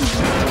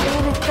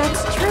 But if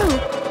that's true,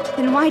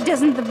 then why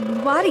doesn't the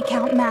body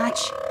count match?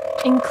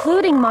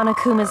 Including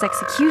Monokuma's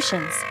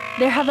executions,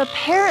 there have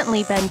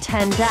apparently been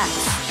 10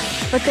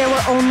 deaths, but there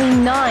were only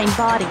 9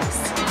 bodies.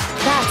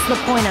 That's the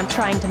point I'm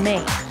trying to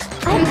make.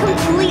 I'm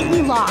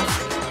completely lost.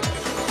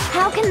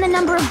 How can the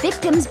number of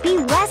victims be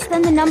less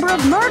than the number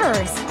of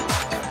murders?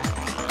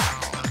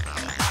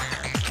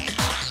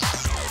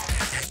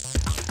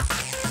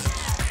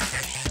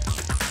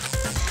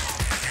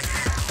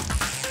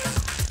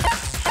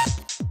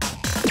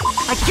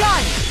 I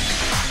got it!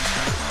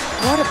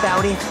 What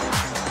about if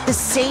the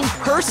same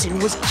person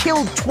was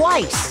killed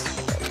twice?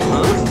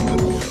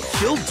 Huh?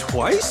 Killed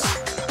twice?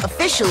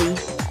 Officially,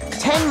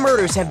 10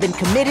 murders have been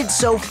committed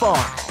so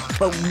far,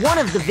 but one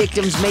of the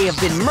victims may have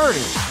been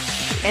murdered,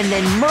 and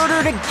then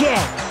murdered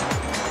again.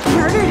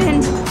 Murdered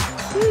and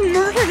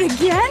murdered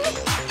again?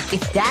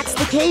 If that's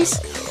the case,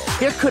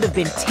 there could have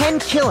been 10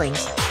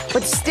 killings,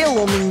 but still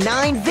only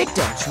 9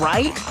 victims,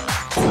 right?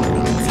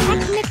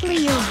 Technically,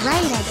 you're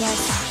right, I guess.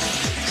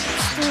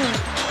 Still,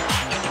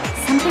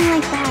 something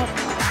like that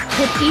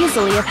Could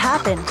easily have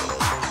happened.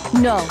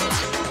 No,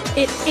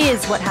 it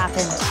is what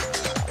happened.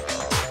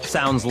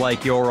 Sounds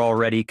like you're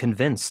already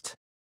convinced.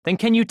 Then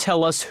can you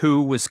tell us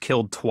who was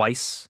killed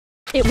twice?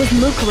 It was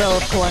Mukuro,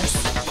 of course.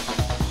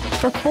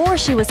 Before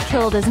she was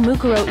killed as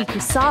Mukuro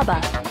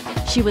Ikusaba,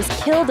 she was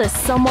killed as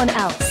someone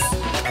else.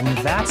 And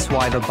that's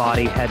why the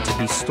body had to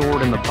be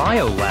stored in the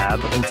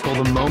biolab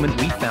until the moment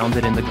we found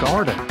it in the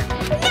garden.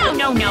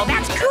 No,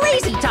 that's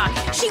crazy talk.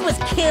 She was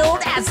killed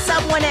as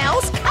someone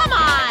else? Come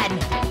on!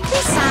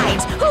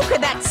 Besides, who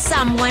could that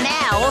someone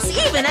else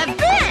even have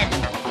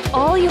been?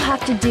 All you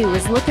have to do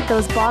is look at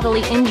those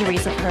bodily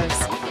injuries of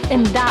hers,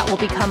 and that will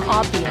become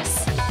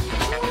obvious.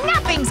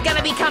 Nothing's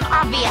gonna become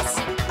obvious,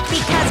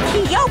 because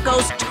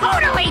Kyoko's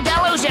totally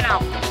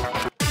delusional!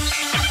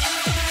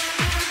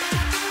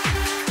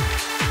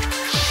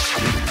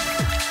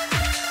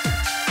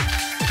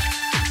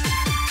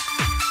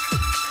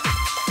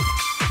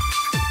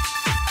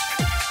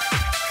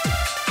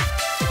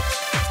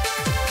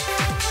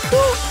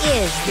 Who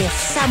is this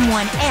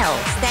someone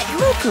else that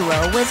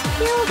Mukuro was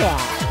killed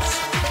as?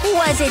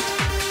 Was it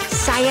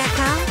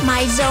Sayaka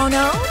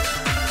Maizono?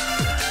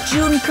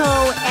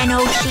 Junko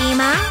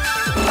Enoshima?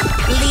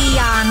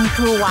 Leon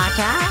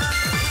Kuwata?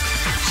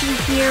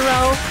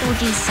 Chihiro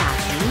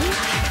Fujisaki?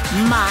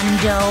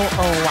 Mondo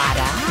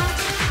Owada?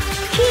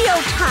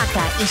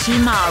 Kiyotaka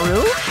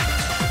Ishimaru?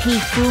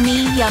 Hifumi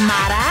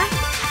Yamada?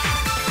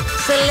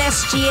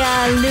 Celestia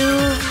Lu...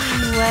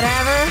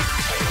 whatever?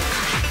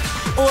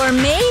 Or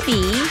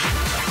maybe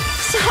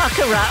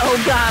Sakura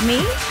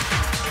Ogami?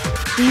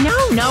 No.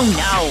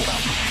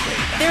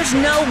 There's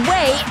no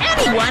way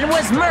anyone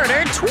was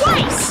murdered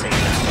twice!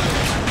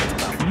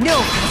 No,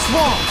 that's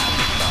wrong.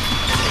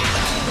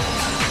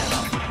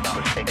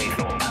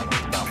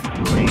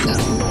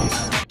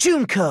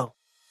 Junko,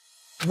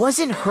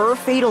 wasn't her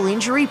fatal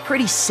injury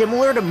pretty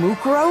similar to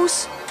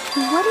Mukuro's?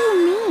 What do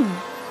you mean?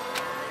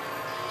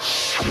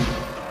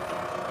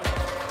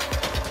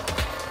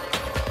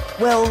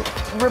 Well,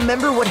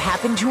 remember what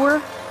happened to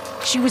her?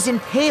 She was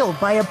impaled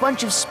by a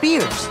bunch of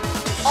spears,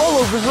 all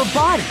over her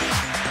body.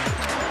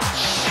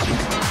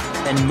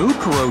 And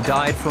Mukuro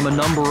died from a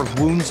number of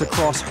wounds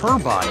across her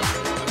body.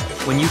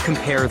 When you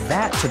compare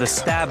that to the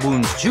stab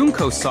wounds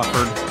Junko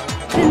suffered...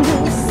 And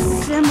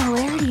those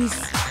similarities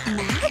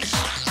match?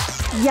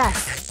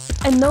 Yes,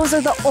 and those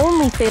are the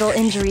only fatal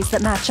injuries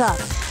that match up.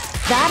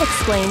 That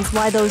explains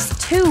why those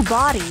 2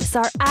 bodies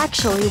are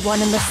actually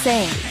one and the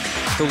same.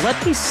 So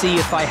let me see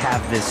if I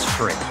have this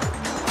straight.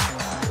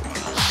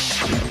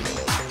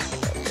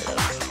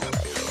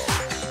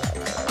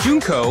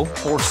 Junko,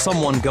 or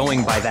someone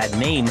going by that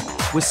name,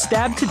 was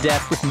stabbed to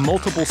death with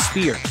multiple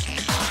spears.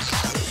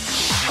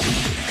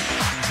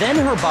 Then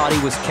her body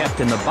was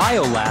kept in the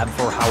biolab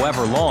for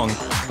however long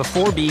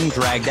before being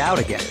dragged out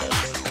again.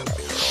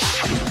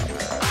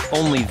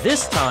 Only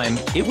this time,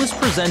 it was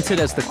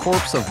presented as the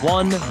corpse of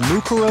one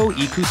Mukuro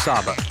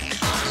Ikusaba.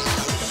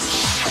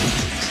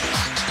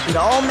 It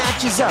all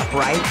matches up,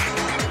 right?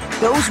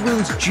 Those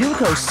wounds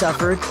Junko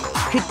suffered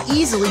could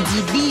easily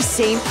be these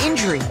same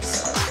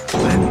injuries.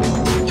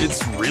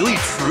 It's really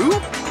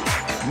true?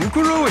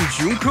 Mukuro and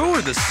Junko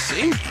are the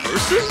same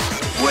person?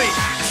 Wait,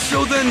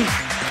 so then...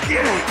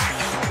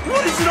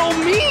 what does it all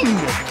mean?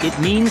 It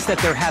means that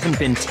there haven't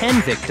been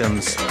 10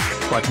 victims,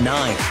 but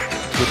 9.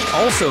 Which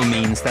also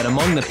means that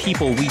among the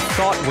people we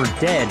thought were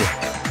dead,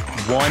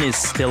 one is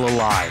still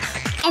alive.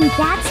 And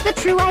that's the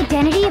true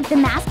identity of the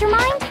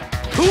mastermind?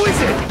 Who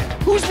is it?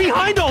 Who's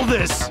behind all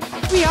this?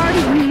 We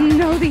already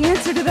know the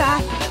answer to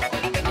that.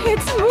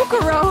 It's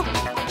Mukuro.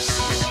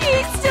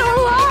 She's still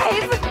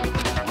alive.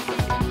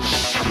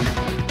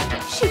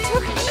 She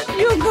took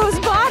Junko's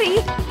body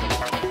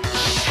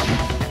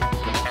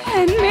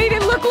and made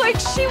it look like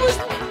she was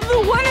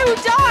the one who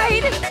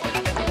died.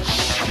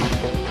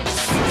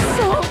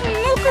 So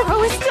Mukuro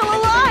Mukuro is still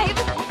alive!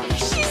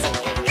 She's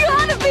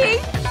gotta be!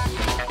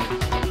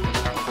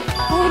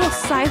 Total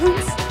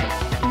silence?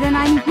 Then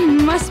I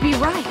must be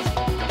right.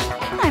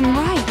 I'm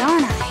right,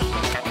 aren't I?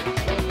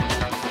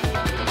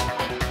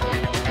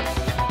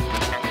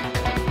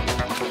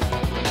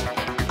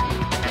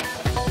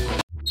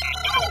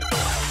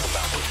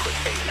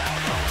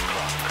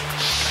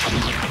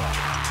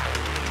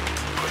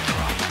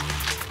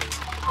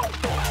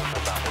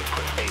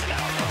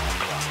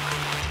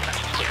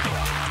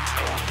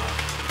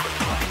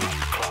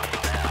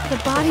 The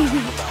body we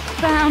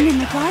found in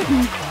the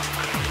garden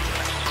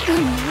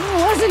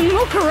wasn't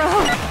Mukuro.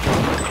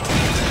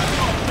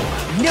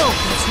 No,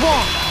 it's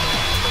wrong.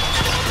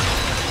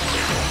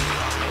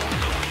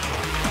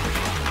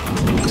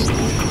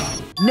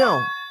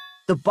 No,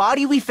 the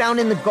body we found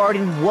in the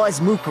garden was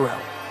Mukuro.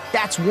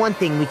 That's one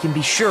thing we can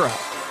be sure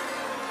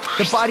of.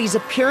 The body's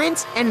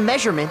appearance and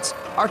measurements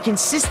are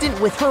consistent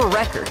with her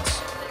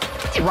records.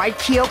 Right,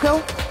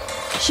 Kyoko?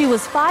 She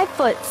was 5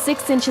 foot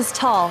 6 inches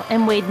tall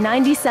and weighed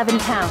 97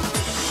 pounds.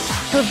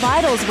 Her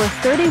vitals were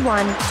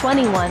 31,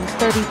 21,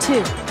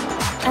 32.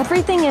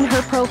 Everything in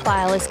her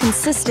profile is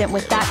consistent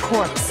with that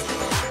corpse.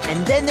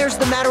 And then there's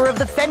the matter of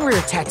the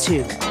Fenrir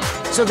tattoo.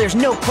 So there's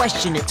no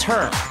question it's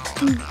her.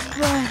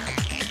 But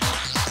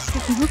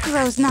if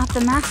Mukuro's not the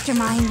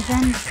mastermind,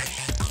 then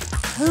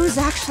who's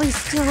actually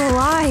still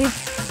alive?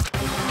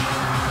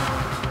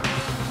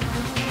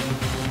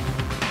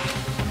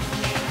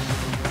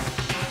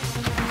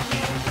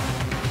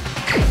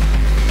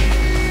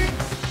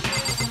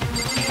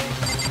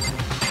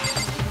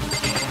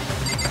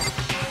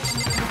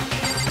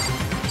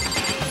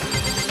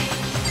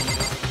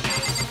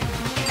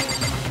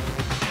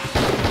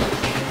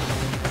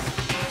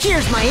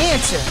 Here's my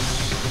answer.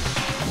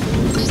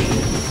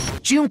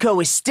 Junko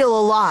is still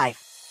alive.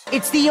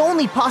 It's the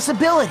only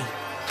possibility.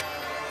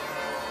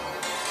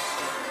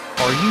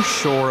 Are you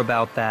sure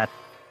about that?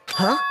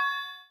 Huh?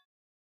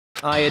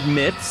 I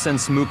admit,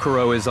 since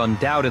Mukuro is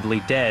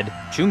undoubtedly dead,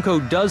 Junko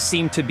does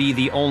seem to be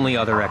the only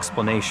other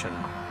explanation.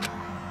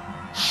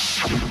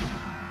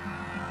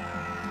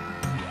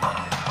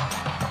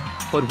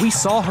 But we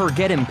saw her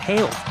get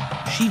impaled.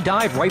 She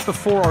died right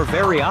before our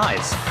very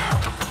eyes.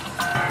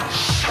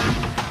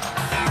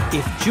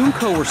 If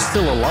Junko were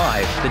still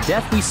alive, the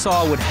death we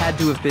saw would had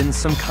to have been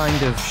some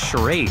kind of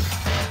charade.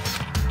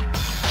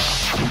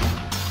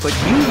 But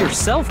you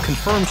yourself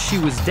confirmed she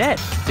was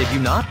dead, did you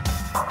not?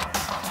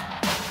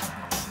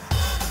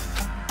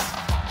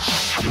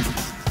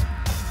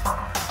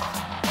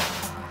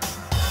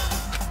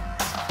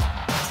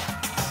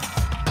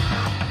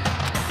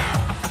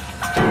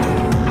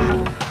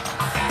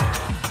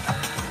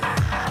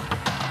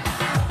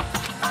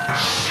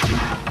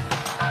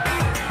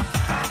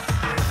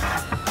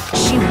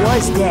 She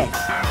was dead.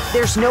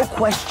 There's no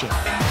question.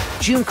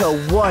 Junko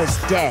was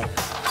dead.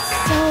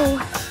 So,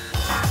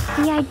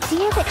 the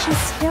idea that she's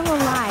still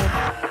alive.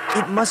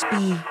 It must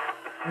be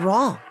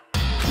wrong.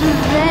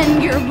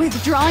 Then you're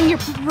withdrawing your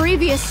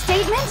previous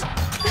statement?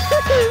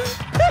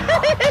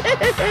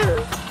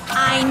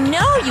 I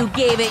know you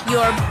gave it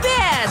your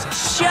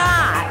best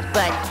shot,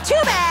 but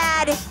too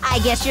bad. I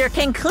guess your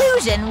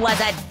conclusion was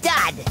a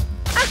dud.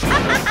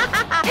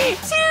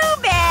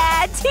 Too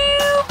bad,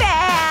 too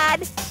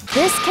bad.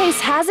 This case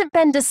hasn't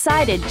been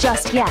decided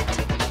just yet.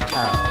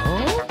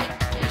 Oh?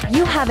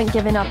 You haven't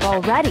given up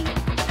already,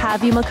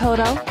 have you,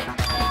 Makoto?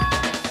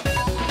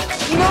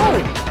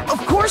 No, of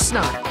course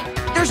not.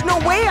 There's no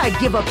way I'd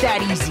give up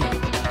that easy.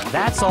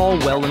 That's all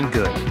well and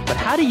good, but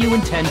how do you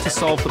intend to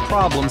solve the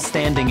problem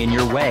standing in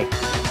your way?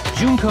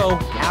 Junko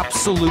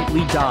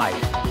absolutely died.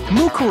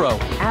 Mukuro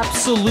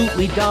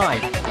absolutely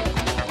died.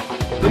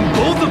 Then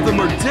both of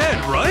them are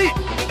dead, right?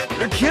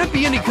 There can't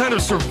be any kind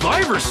of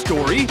survivor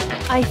story.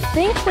 I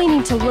think we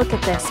need to look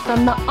at this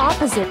from the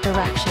opposite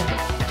direction.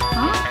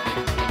 Huh?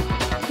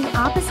 The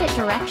opposite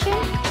direction?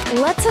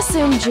 Let's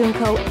assume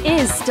Junko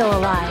is still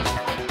alive.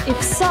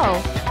 If so,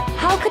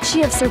 how could she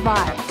have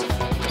survived?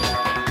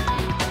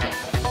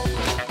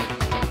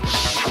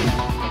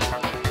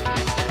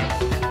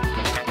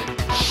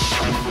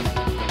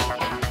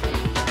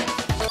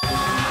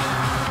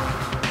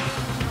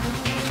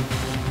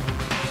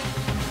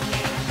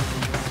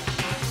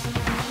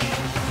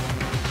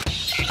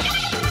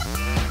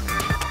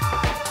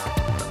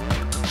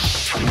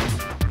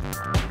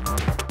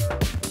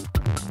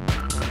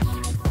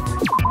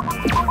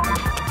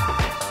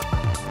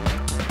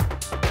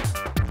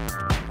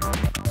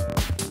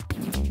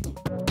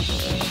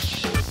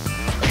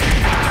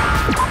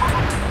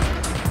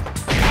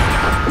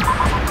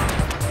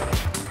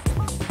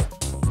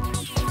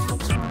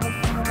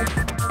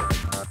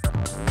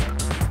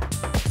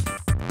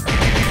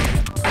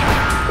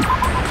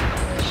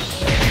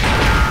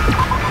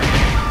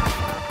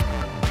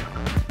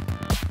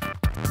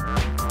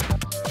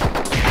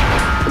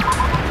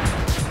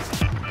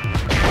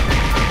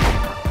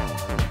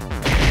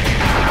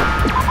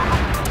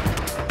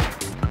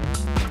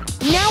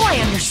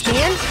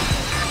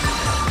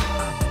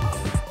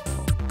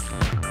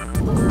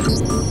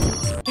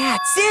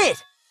 That's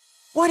it!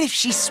 What if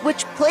she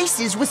switched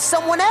places with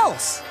someone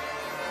else?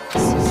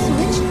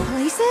 Switch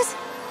places?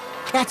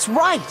 That's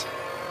right.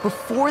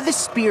 Before the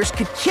spears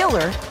could kill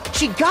her,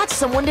 she got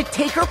someone to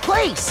take her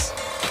place.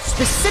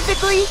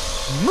 Specifically,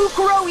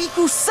 Mukuro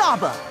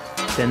Ikusaba.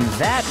 Then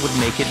that would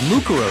make it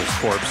Mukuro's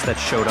corpse that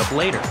showed up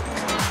later.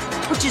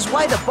 Which is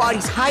why the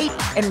body's height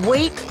and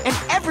weight and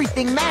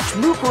everything match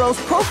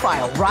Mukuro's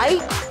profile, right?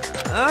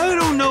 I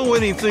don't know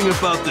anything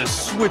about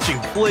this switching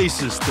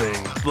places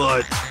thing,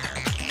 but...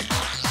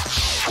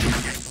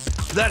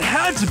 that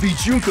had to be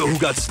Junko who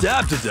got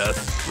stabbed to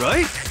death,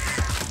 right?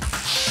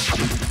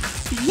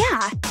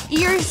 Yeah,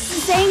 you're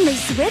saying they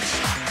switched?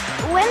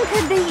 When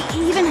could they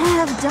even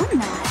have done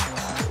that?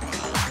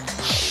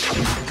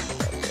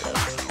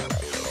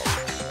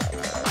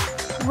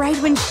 Right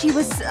when she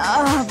was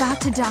about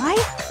to die?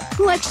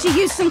 Like she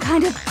used some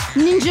kind of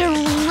ninja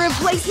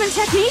replacement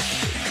technique?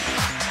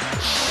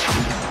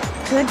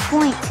 Good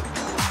point.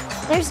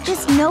 There's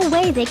just no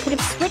way they could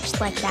have switched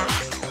like that.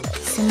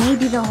 So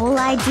maybe the whole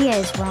idea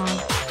is wrong.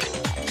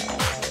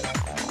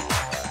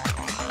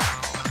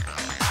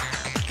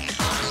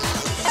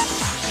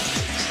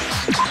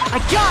 I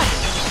got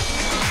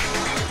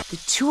it! The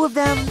two of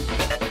them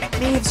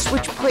may have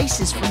switched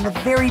places from the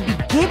very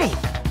beginning.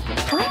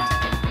 What?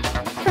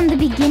 From the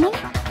beginning?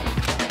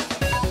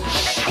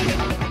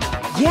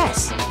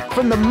 Yes,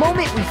 from the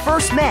moment we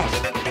first met.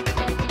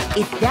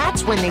 If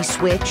that's when they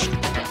switched,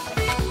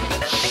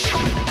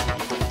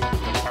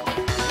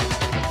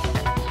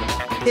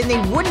 then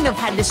they wouldn't have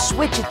had to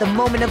switch at the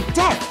moment of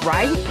death,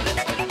 right?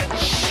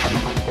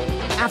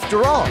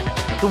 After all,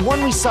 the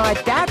one we saw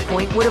at that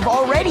point would have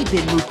already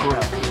been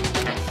Mukuro.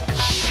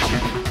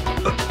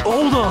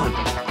 Hold on.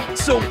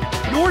 So,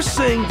 you're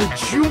saying the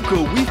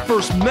Junko we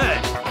first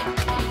met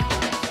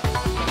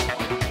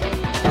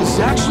was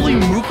actually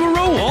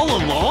Mukuro all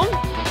along?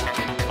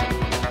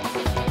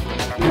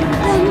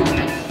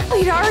 Then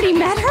we'd already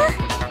met her?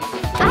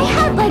 I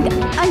had, like,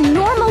 a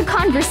normal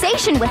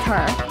conversation with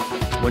her.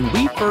 When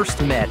we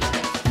first met,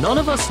 none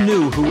of us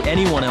knew who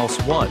anyone else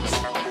was.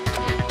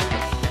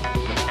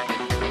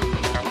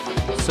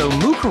 So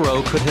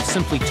Mukuro could have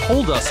simply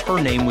told us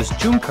her name was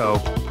Junko,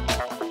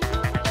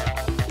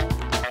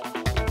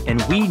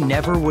 and we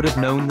never would have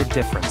known the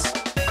difference.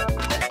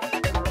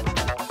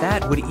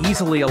 That would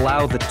easily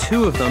allow the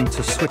two of them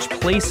to switch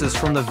places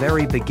from the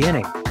very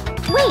beginning.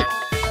 Wait,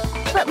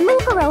 but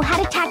Mukuro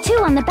had a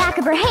tattoo on the back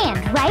of her hand,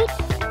 right?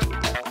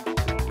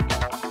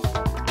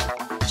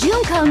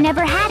 Junko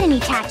never had any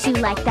tattoo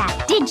like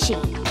that, did she?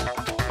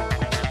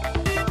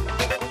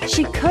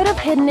 She could have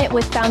hidden it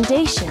with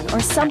foundation or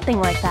something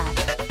like that.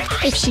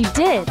 If she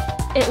did,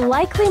 it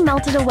likely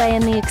melted away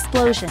in the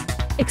explosion,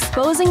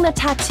 exposing the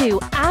tattoo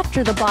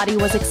after the body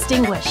was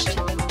extinguished.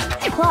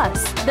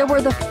 Plus, there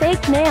were the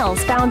fake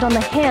nails found on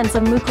the hands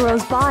of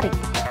Mukuro's body.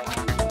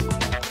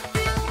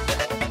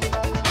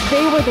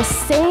 They were the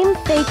same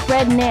fake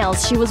red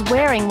nails she was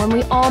wearing when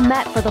we all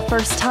met for the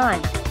first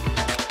time.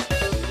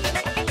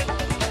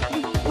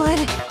 But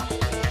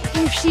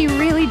if she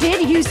really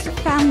did use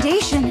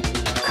foundation...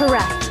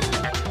 Correct.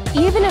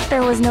 Even if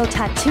there was no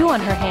tattoo on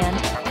her hand,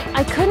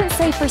 I couldn't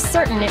say for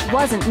certain it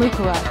wasn't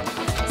Mukuro.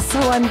 So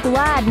I'm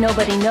glad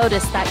nobody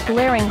noticed that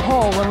glaring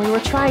hole when we were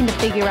trying to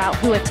figure out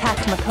who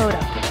attacked Makoto.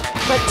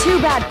 But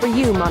too bad for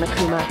you,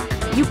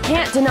 Monokuma. You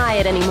can't deny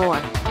it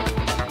anymore.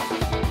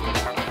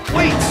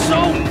 Wait,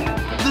 so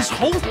this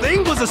whole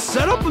thing was a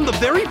setup in the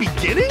very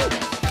beginning?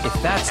 If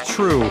that's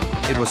true,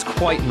 it was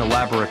quite an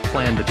elaborate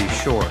plan to be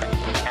sure,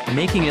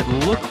 making it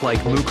look like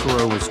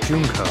Mukuro was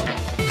Junko.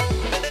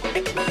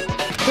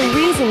 The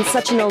reason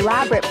such an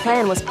elaborate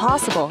plan was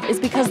possible is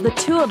because the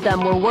two of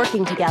them were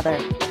working together.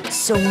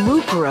 So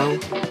Mukuro,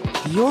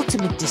 the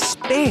ultimate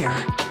despair,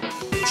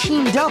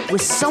 teamed up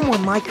with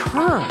someone like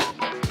her.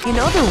 In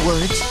other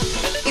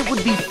words, it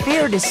would be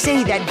fair to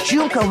say that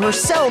Junko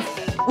herself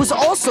was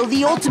also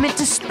the ultimate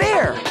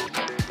despair.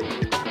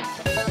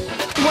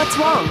 What's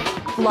wrong?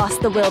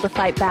 Lost the will to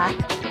fight back?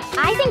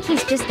 I think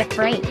he's just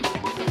afraid.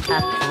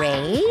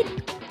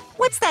 Afraid?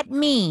 What's that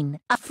mean,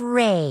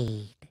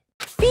 afraid?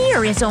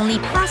 Fear is only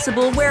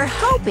possible where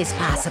hope is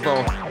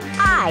possible.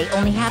 I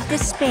only have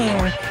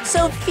despair,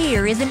 so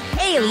fear is an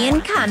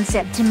alien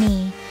concept to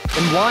me.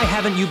 Then why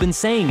haven't you been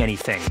saying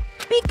anything?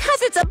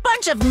 Because it's a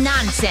bunch of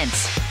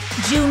nonsense.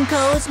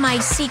 Junko's my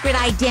secret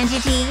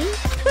identity?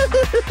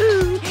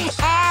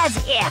 As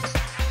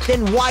if.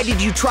 Then why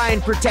did you try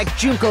and protect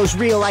Junko's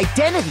real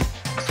identity?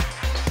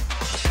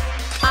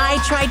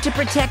 I tried to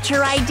protect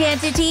her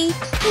identity?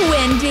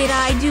 When did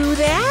I do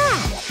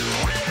that?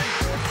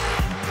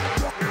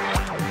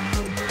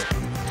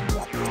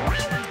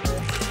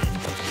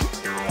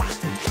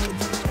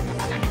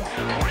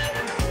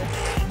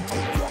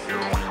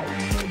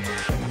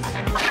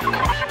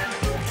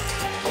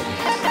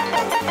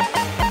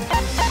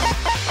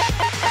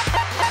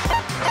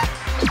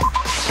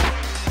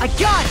 I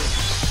got it!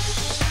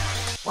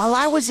 While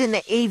I was in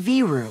the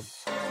AV room,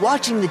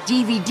 watching the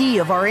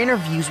DVD of our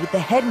interviews with the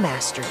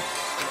headmaster,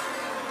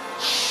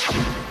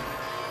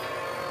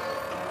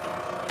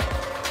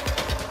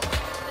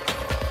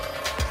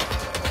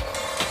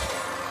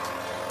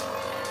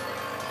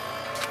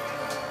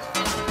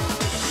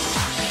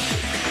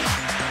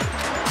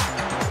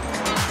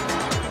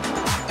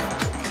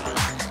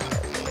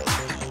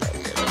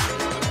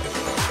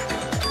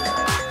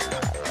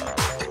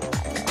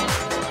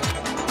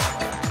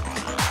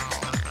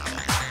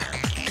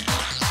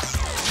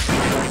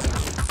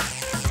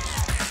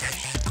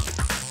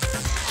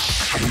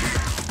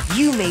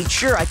 you made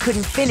sure I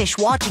couldn't finish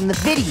watching the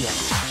video.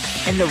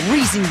 And the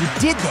reason you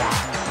did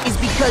that is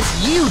because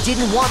you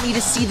didn't want me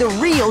to see the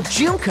real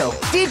Junko,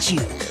 did you?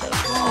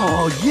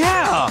 Oh,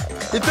 yeah!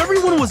 If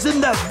everyone was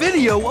in that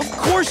video, of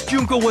course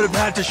Junko would have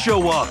had to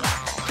show up.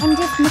 And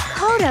if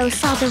Makoto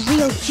saw the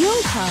real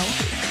Junko,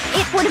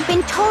 it would have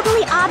been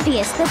totally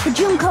obvious that the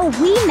Junko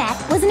we met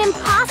was an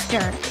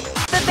imposter.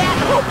 That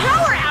whole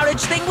power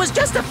outage thing was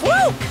just a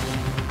fluke!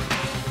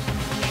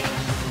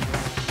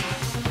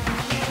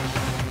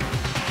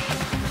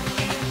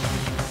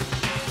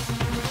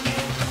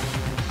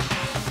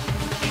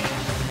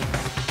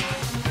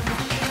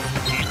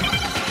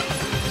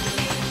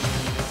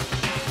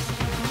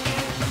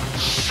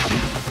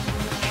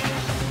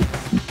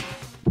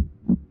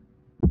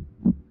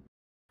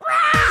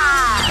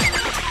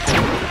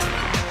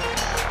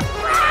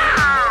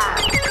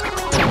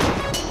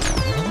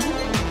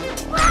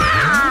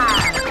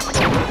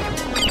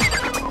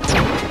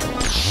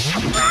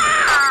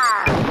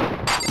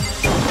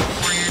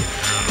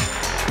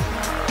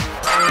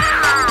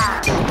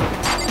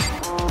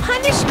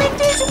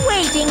 Punishment is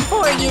waiting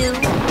for you.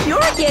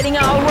 You're getting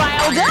all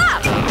riled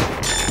up.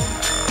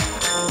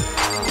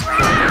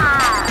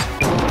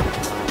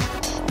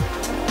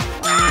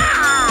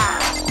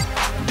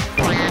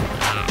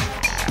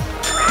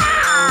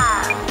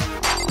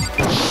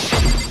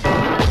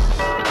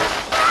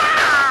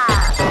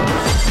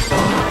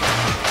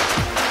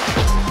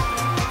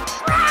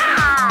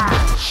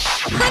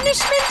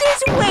 Punishment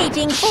is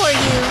waiting for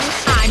you.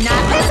 I'm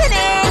not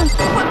listening.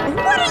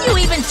 What are you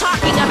even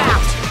talking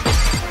about?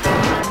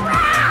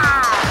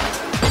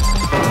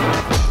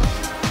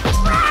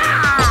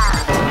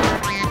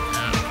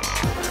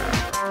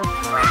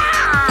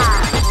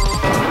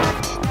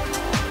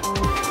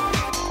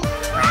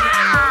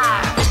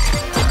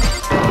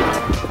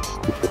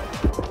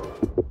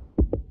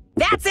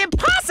 That's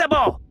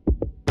impossible!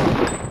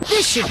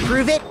 This should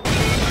prove it.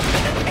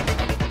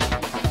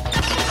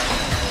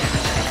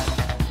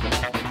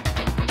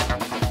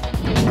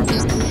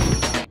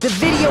 The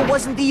video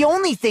wasn't the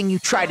only thing you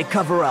tried to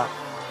cover up.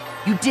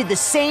 You did the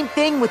same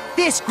thing with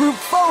this group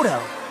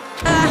photo.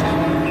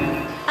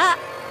 Uh-oh.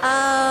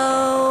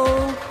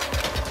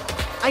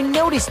 I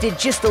noticed it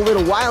just a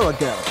little while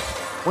ago,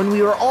 when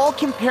we were all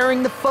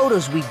comparing the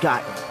photos we'd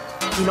gotten.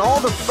 In all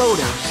the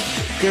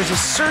photos, there's a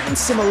certain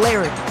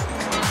similarity,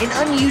 an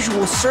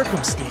unusual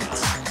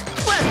circumstance.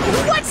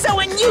 What's so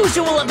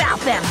unusual about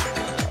them?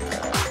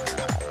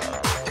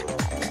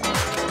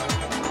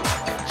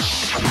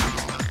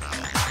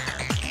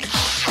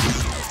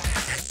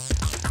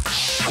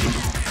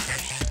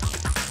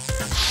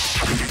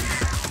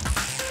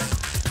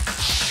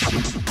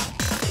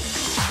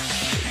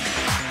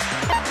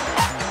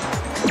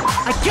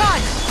 I got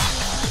it!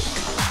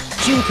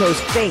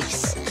 Junko's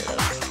face.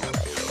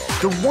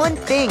 The one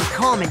thing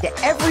common to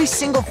every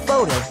single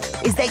photo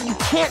is that you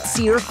can't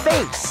see her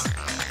face.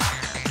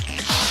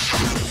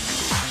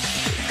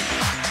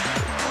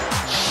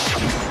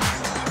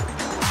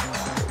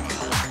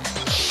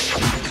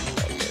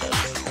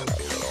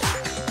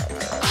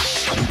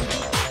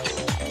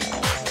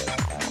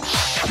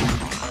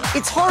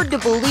 It's hard to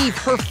believe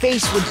her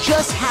face would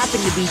just happen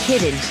to be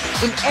hidden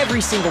in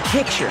every single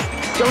picture,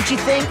 don't you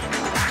think?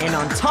 And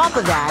on top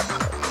of that,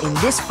 in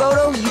this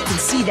photo, you can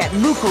see that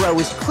Mukuro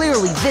is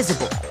clearly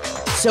visible.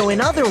 So in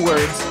other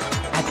words,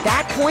 at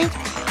that point,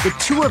 the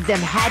two of them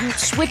hadn't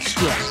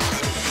switched yet.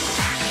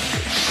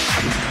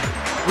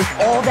 With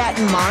all that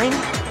in mind,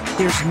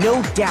 there's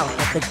no doubt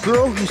that the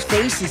girl whose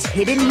face is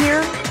hidden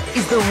here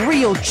is the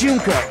real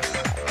Junko.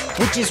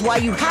 Which is why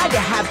you had to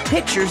have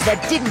pictures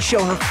that didn't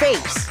show her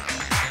face.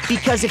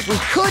 Because if we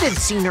could have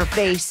seen her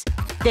face,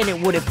 then it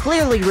would have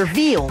clearly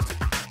revealed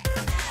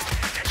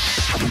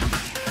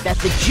that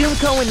the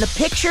Junko in the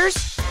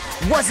pictures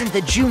wasn't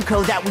the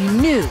Junko that we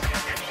knew.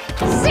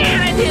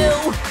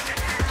 Xanadu!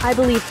 I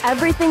believe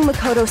everything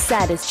Makoto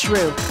said is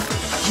true.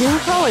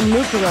 Junko and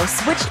Mukuro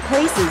switched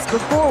places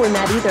before we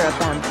met either of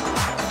them.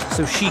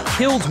 So she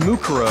killed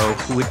Mukuro,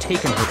 who had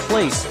taken her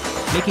place,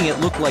 making it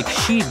look like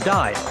she'd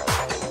died.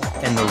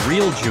 And the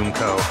real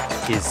Junko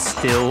is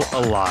still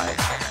alive.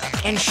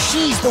 And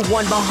she's the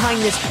one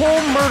behind this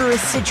whole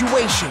murderous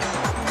situation.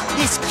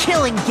 This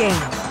killing game.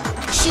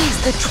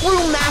 She's the true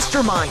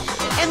mastermind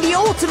and the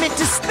ultimate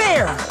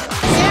despair.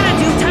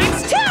 Xanadu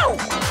times 2!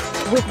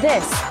 With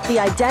this, the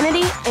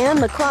identity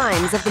and the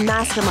crimes of the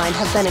mastermind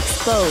have been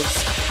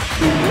exposed.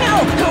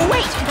 No,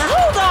 wait,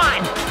 hold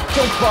on!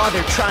 Don't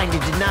bother trying to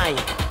deny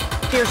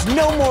it. There's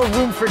no more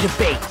room for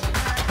debate.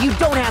 You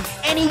don't have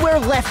anywhere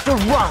left to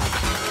run.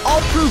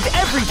 I'll prove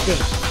everything,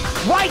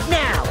 right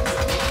now!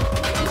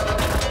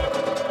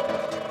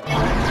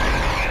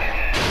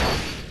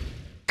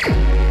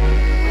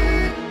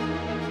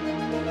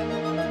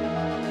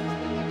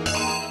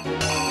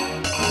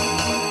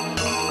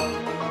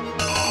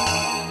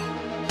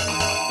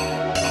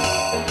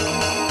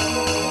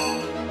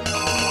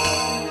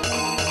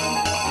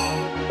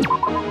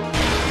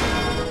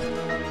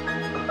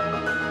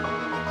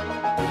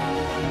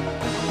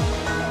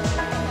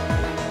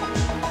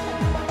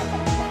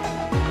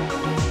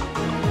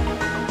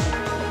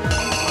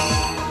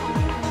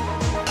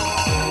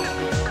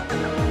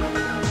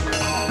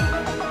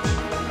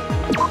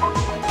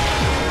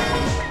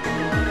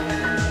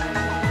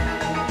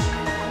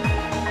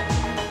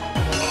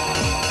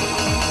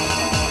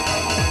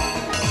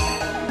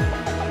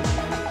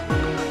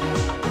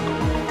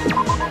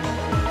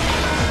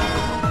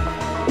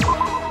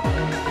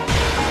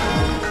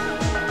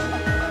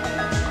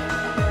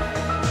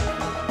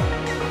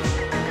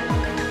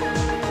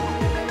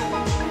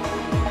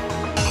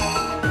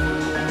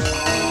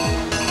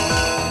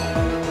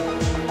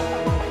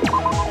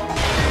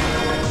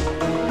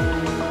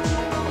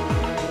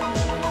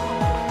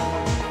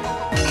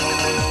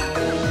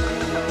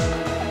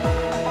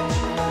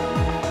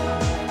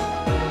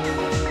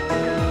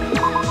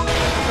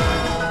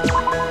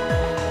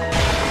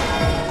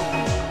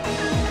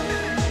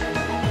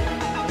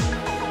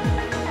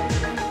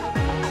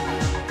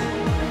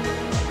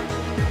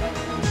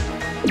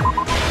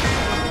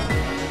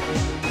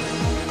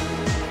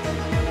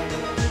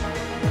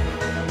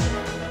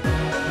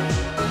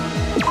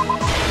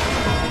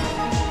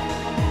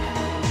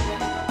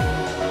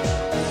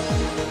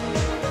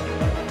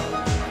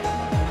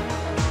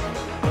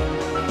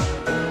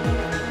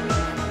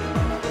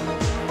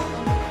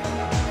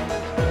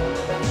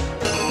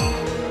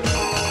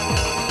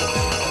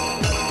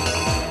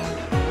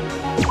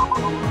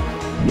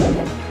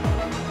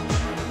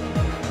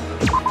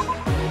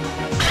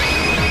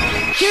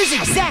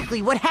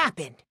 exactly what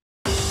happened.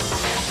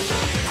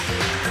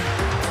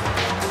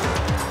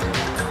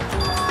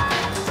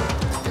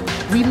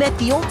 We met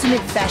the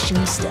ultimate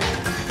fashionista,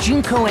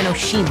 Junko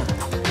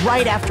Enoshima,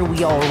 right after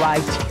we all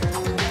arrived here.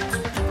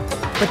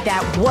 But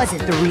that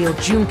wasn't the real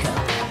Junko.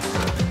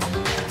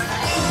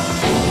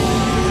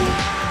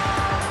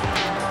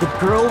 The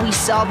girl we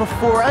saw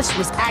before us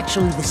was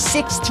actually the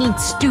 16th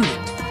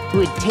student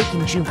who had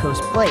taken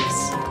Junko's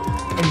place.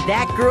 And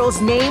that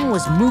girl's name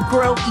was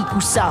Mukuro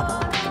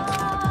Ikusaba.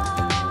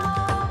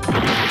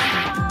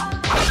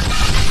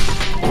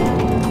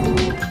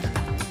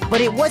 But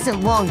it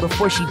wasn't long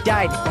before she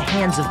died at the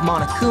hands of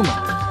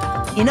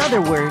Monokuma. In other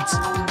words,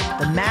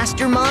 the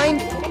mastermind,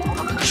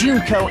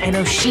 Junko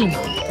Enoshima.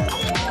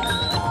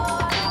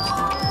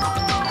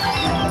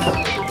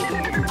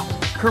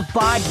 Her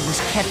body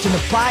was kept in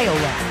a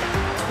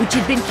biolab, which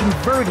had been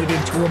converted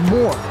into a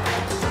morgue,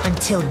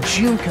 until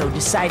Junko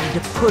decided to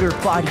put her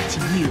body to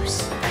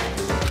use.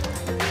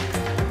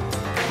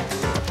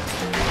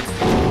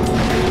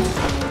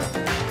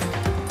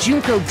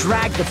 Junko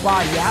dragged the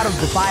body out of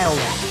the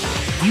biolab,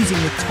 using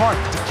the tarp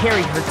to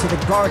carry her to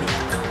the garden.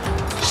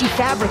 She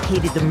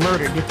fabricated the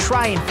murder to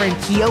try and frame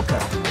Kyoko,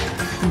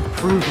 who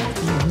proved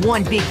to be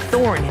one big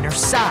thorn in her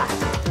side.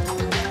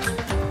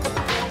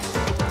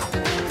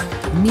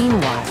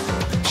 Meanwhile,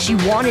 she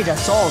wanted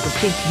us all to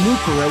think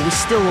Mukuro was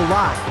still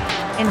alive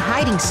and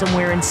hiding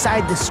somewhere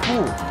inside the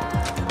school.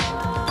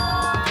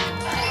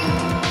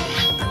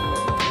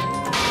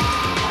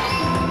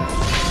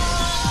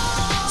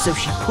 So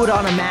she put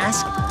on a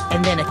mask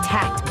and then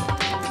attacked me.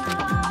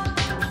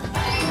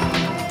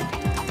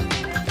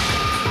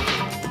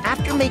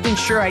 After making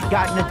sure I'd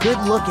gotten a good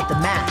look at the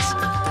mask,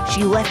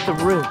 she left the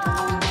room.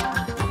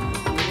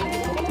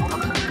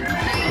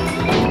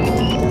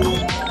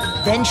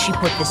 Then she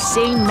put the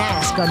same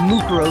mask on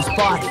Mukuro's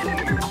body.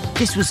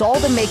 This was all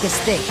to make us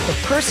think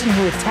the person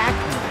who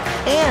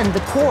attacked me and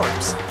the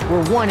corpse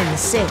were one and the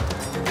same.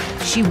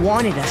 She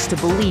wanted us to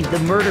believe the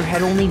murder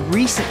had only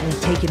recently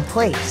taken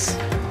place.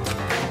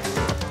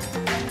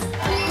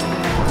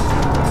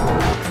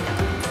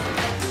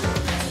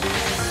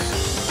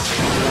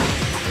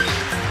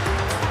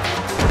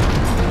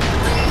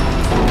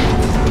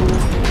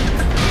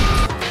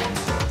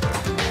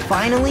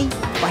 Finally,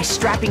 by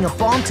strapping a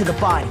bomb to the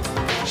body,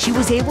 she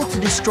was able to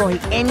destroy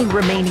any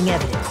remaining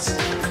evidence.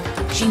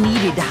 She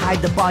needed to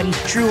hide the body's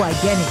true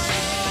identity.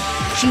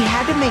 She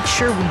had to make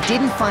sure we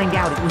didn't find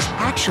out it was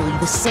actually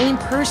the same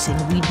person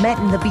we'd met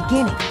in the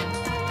beginning.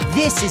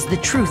 This is the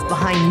truth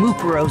behind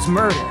Mukuro's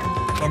murder,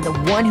 and the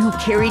one who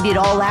carried it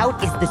all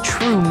out is the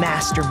true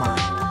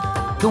mastermind.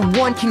 The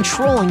one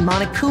controlling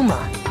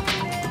Monokuma.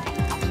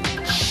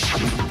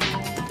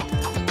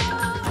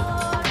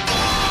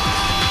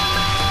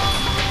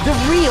 The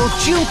real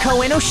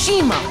Junko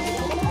Enoshima!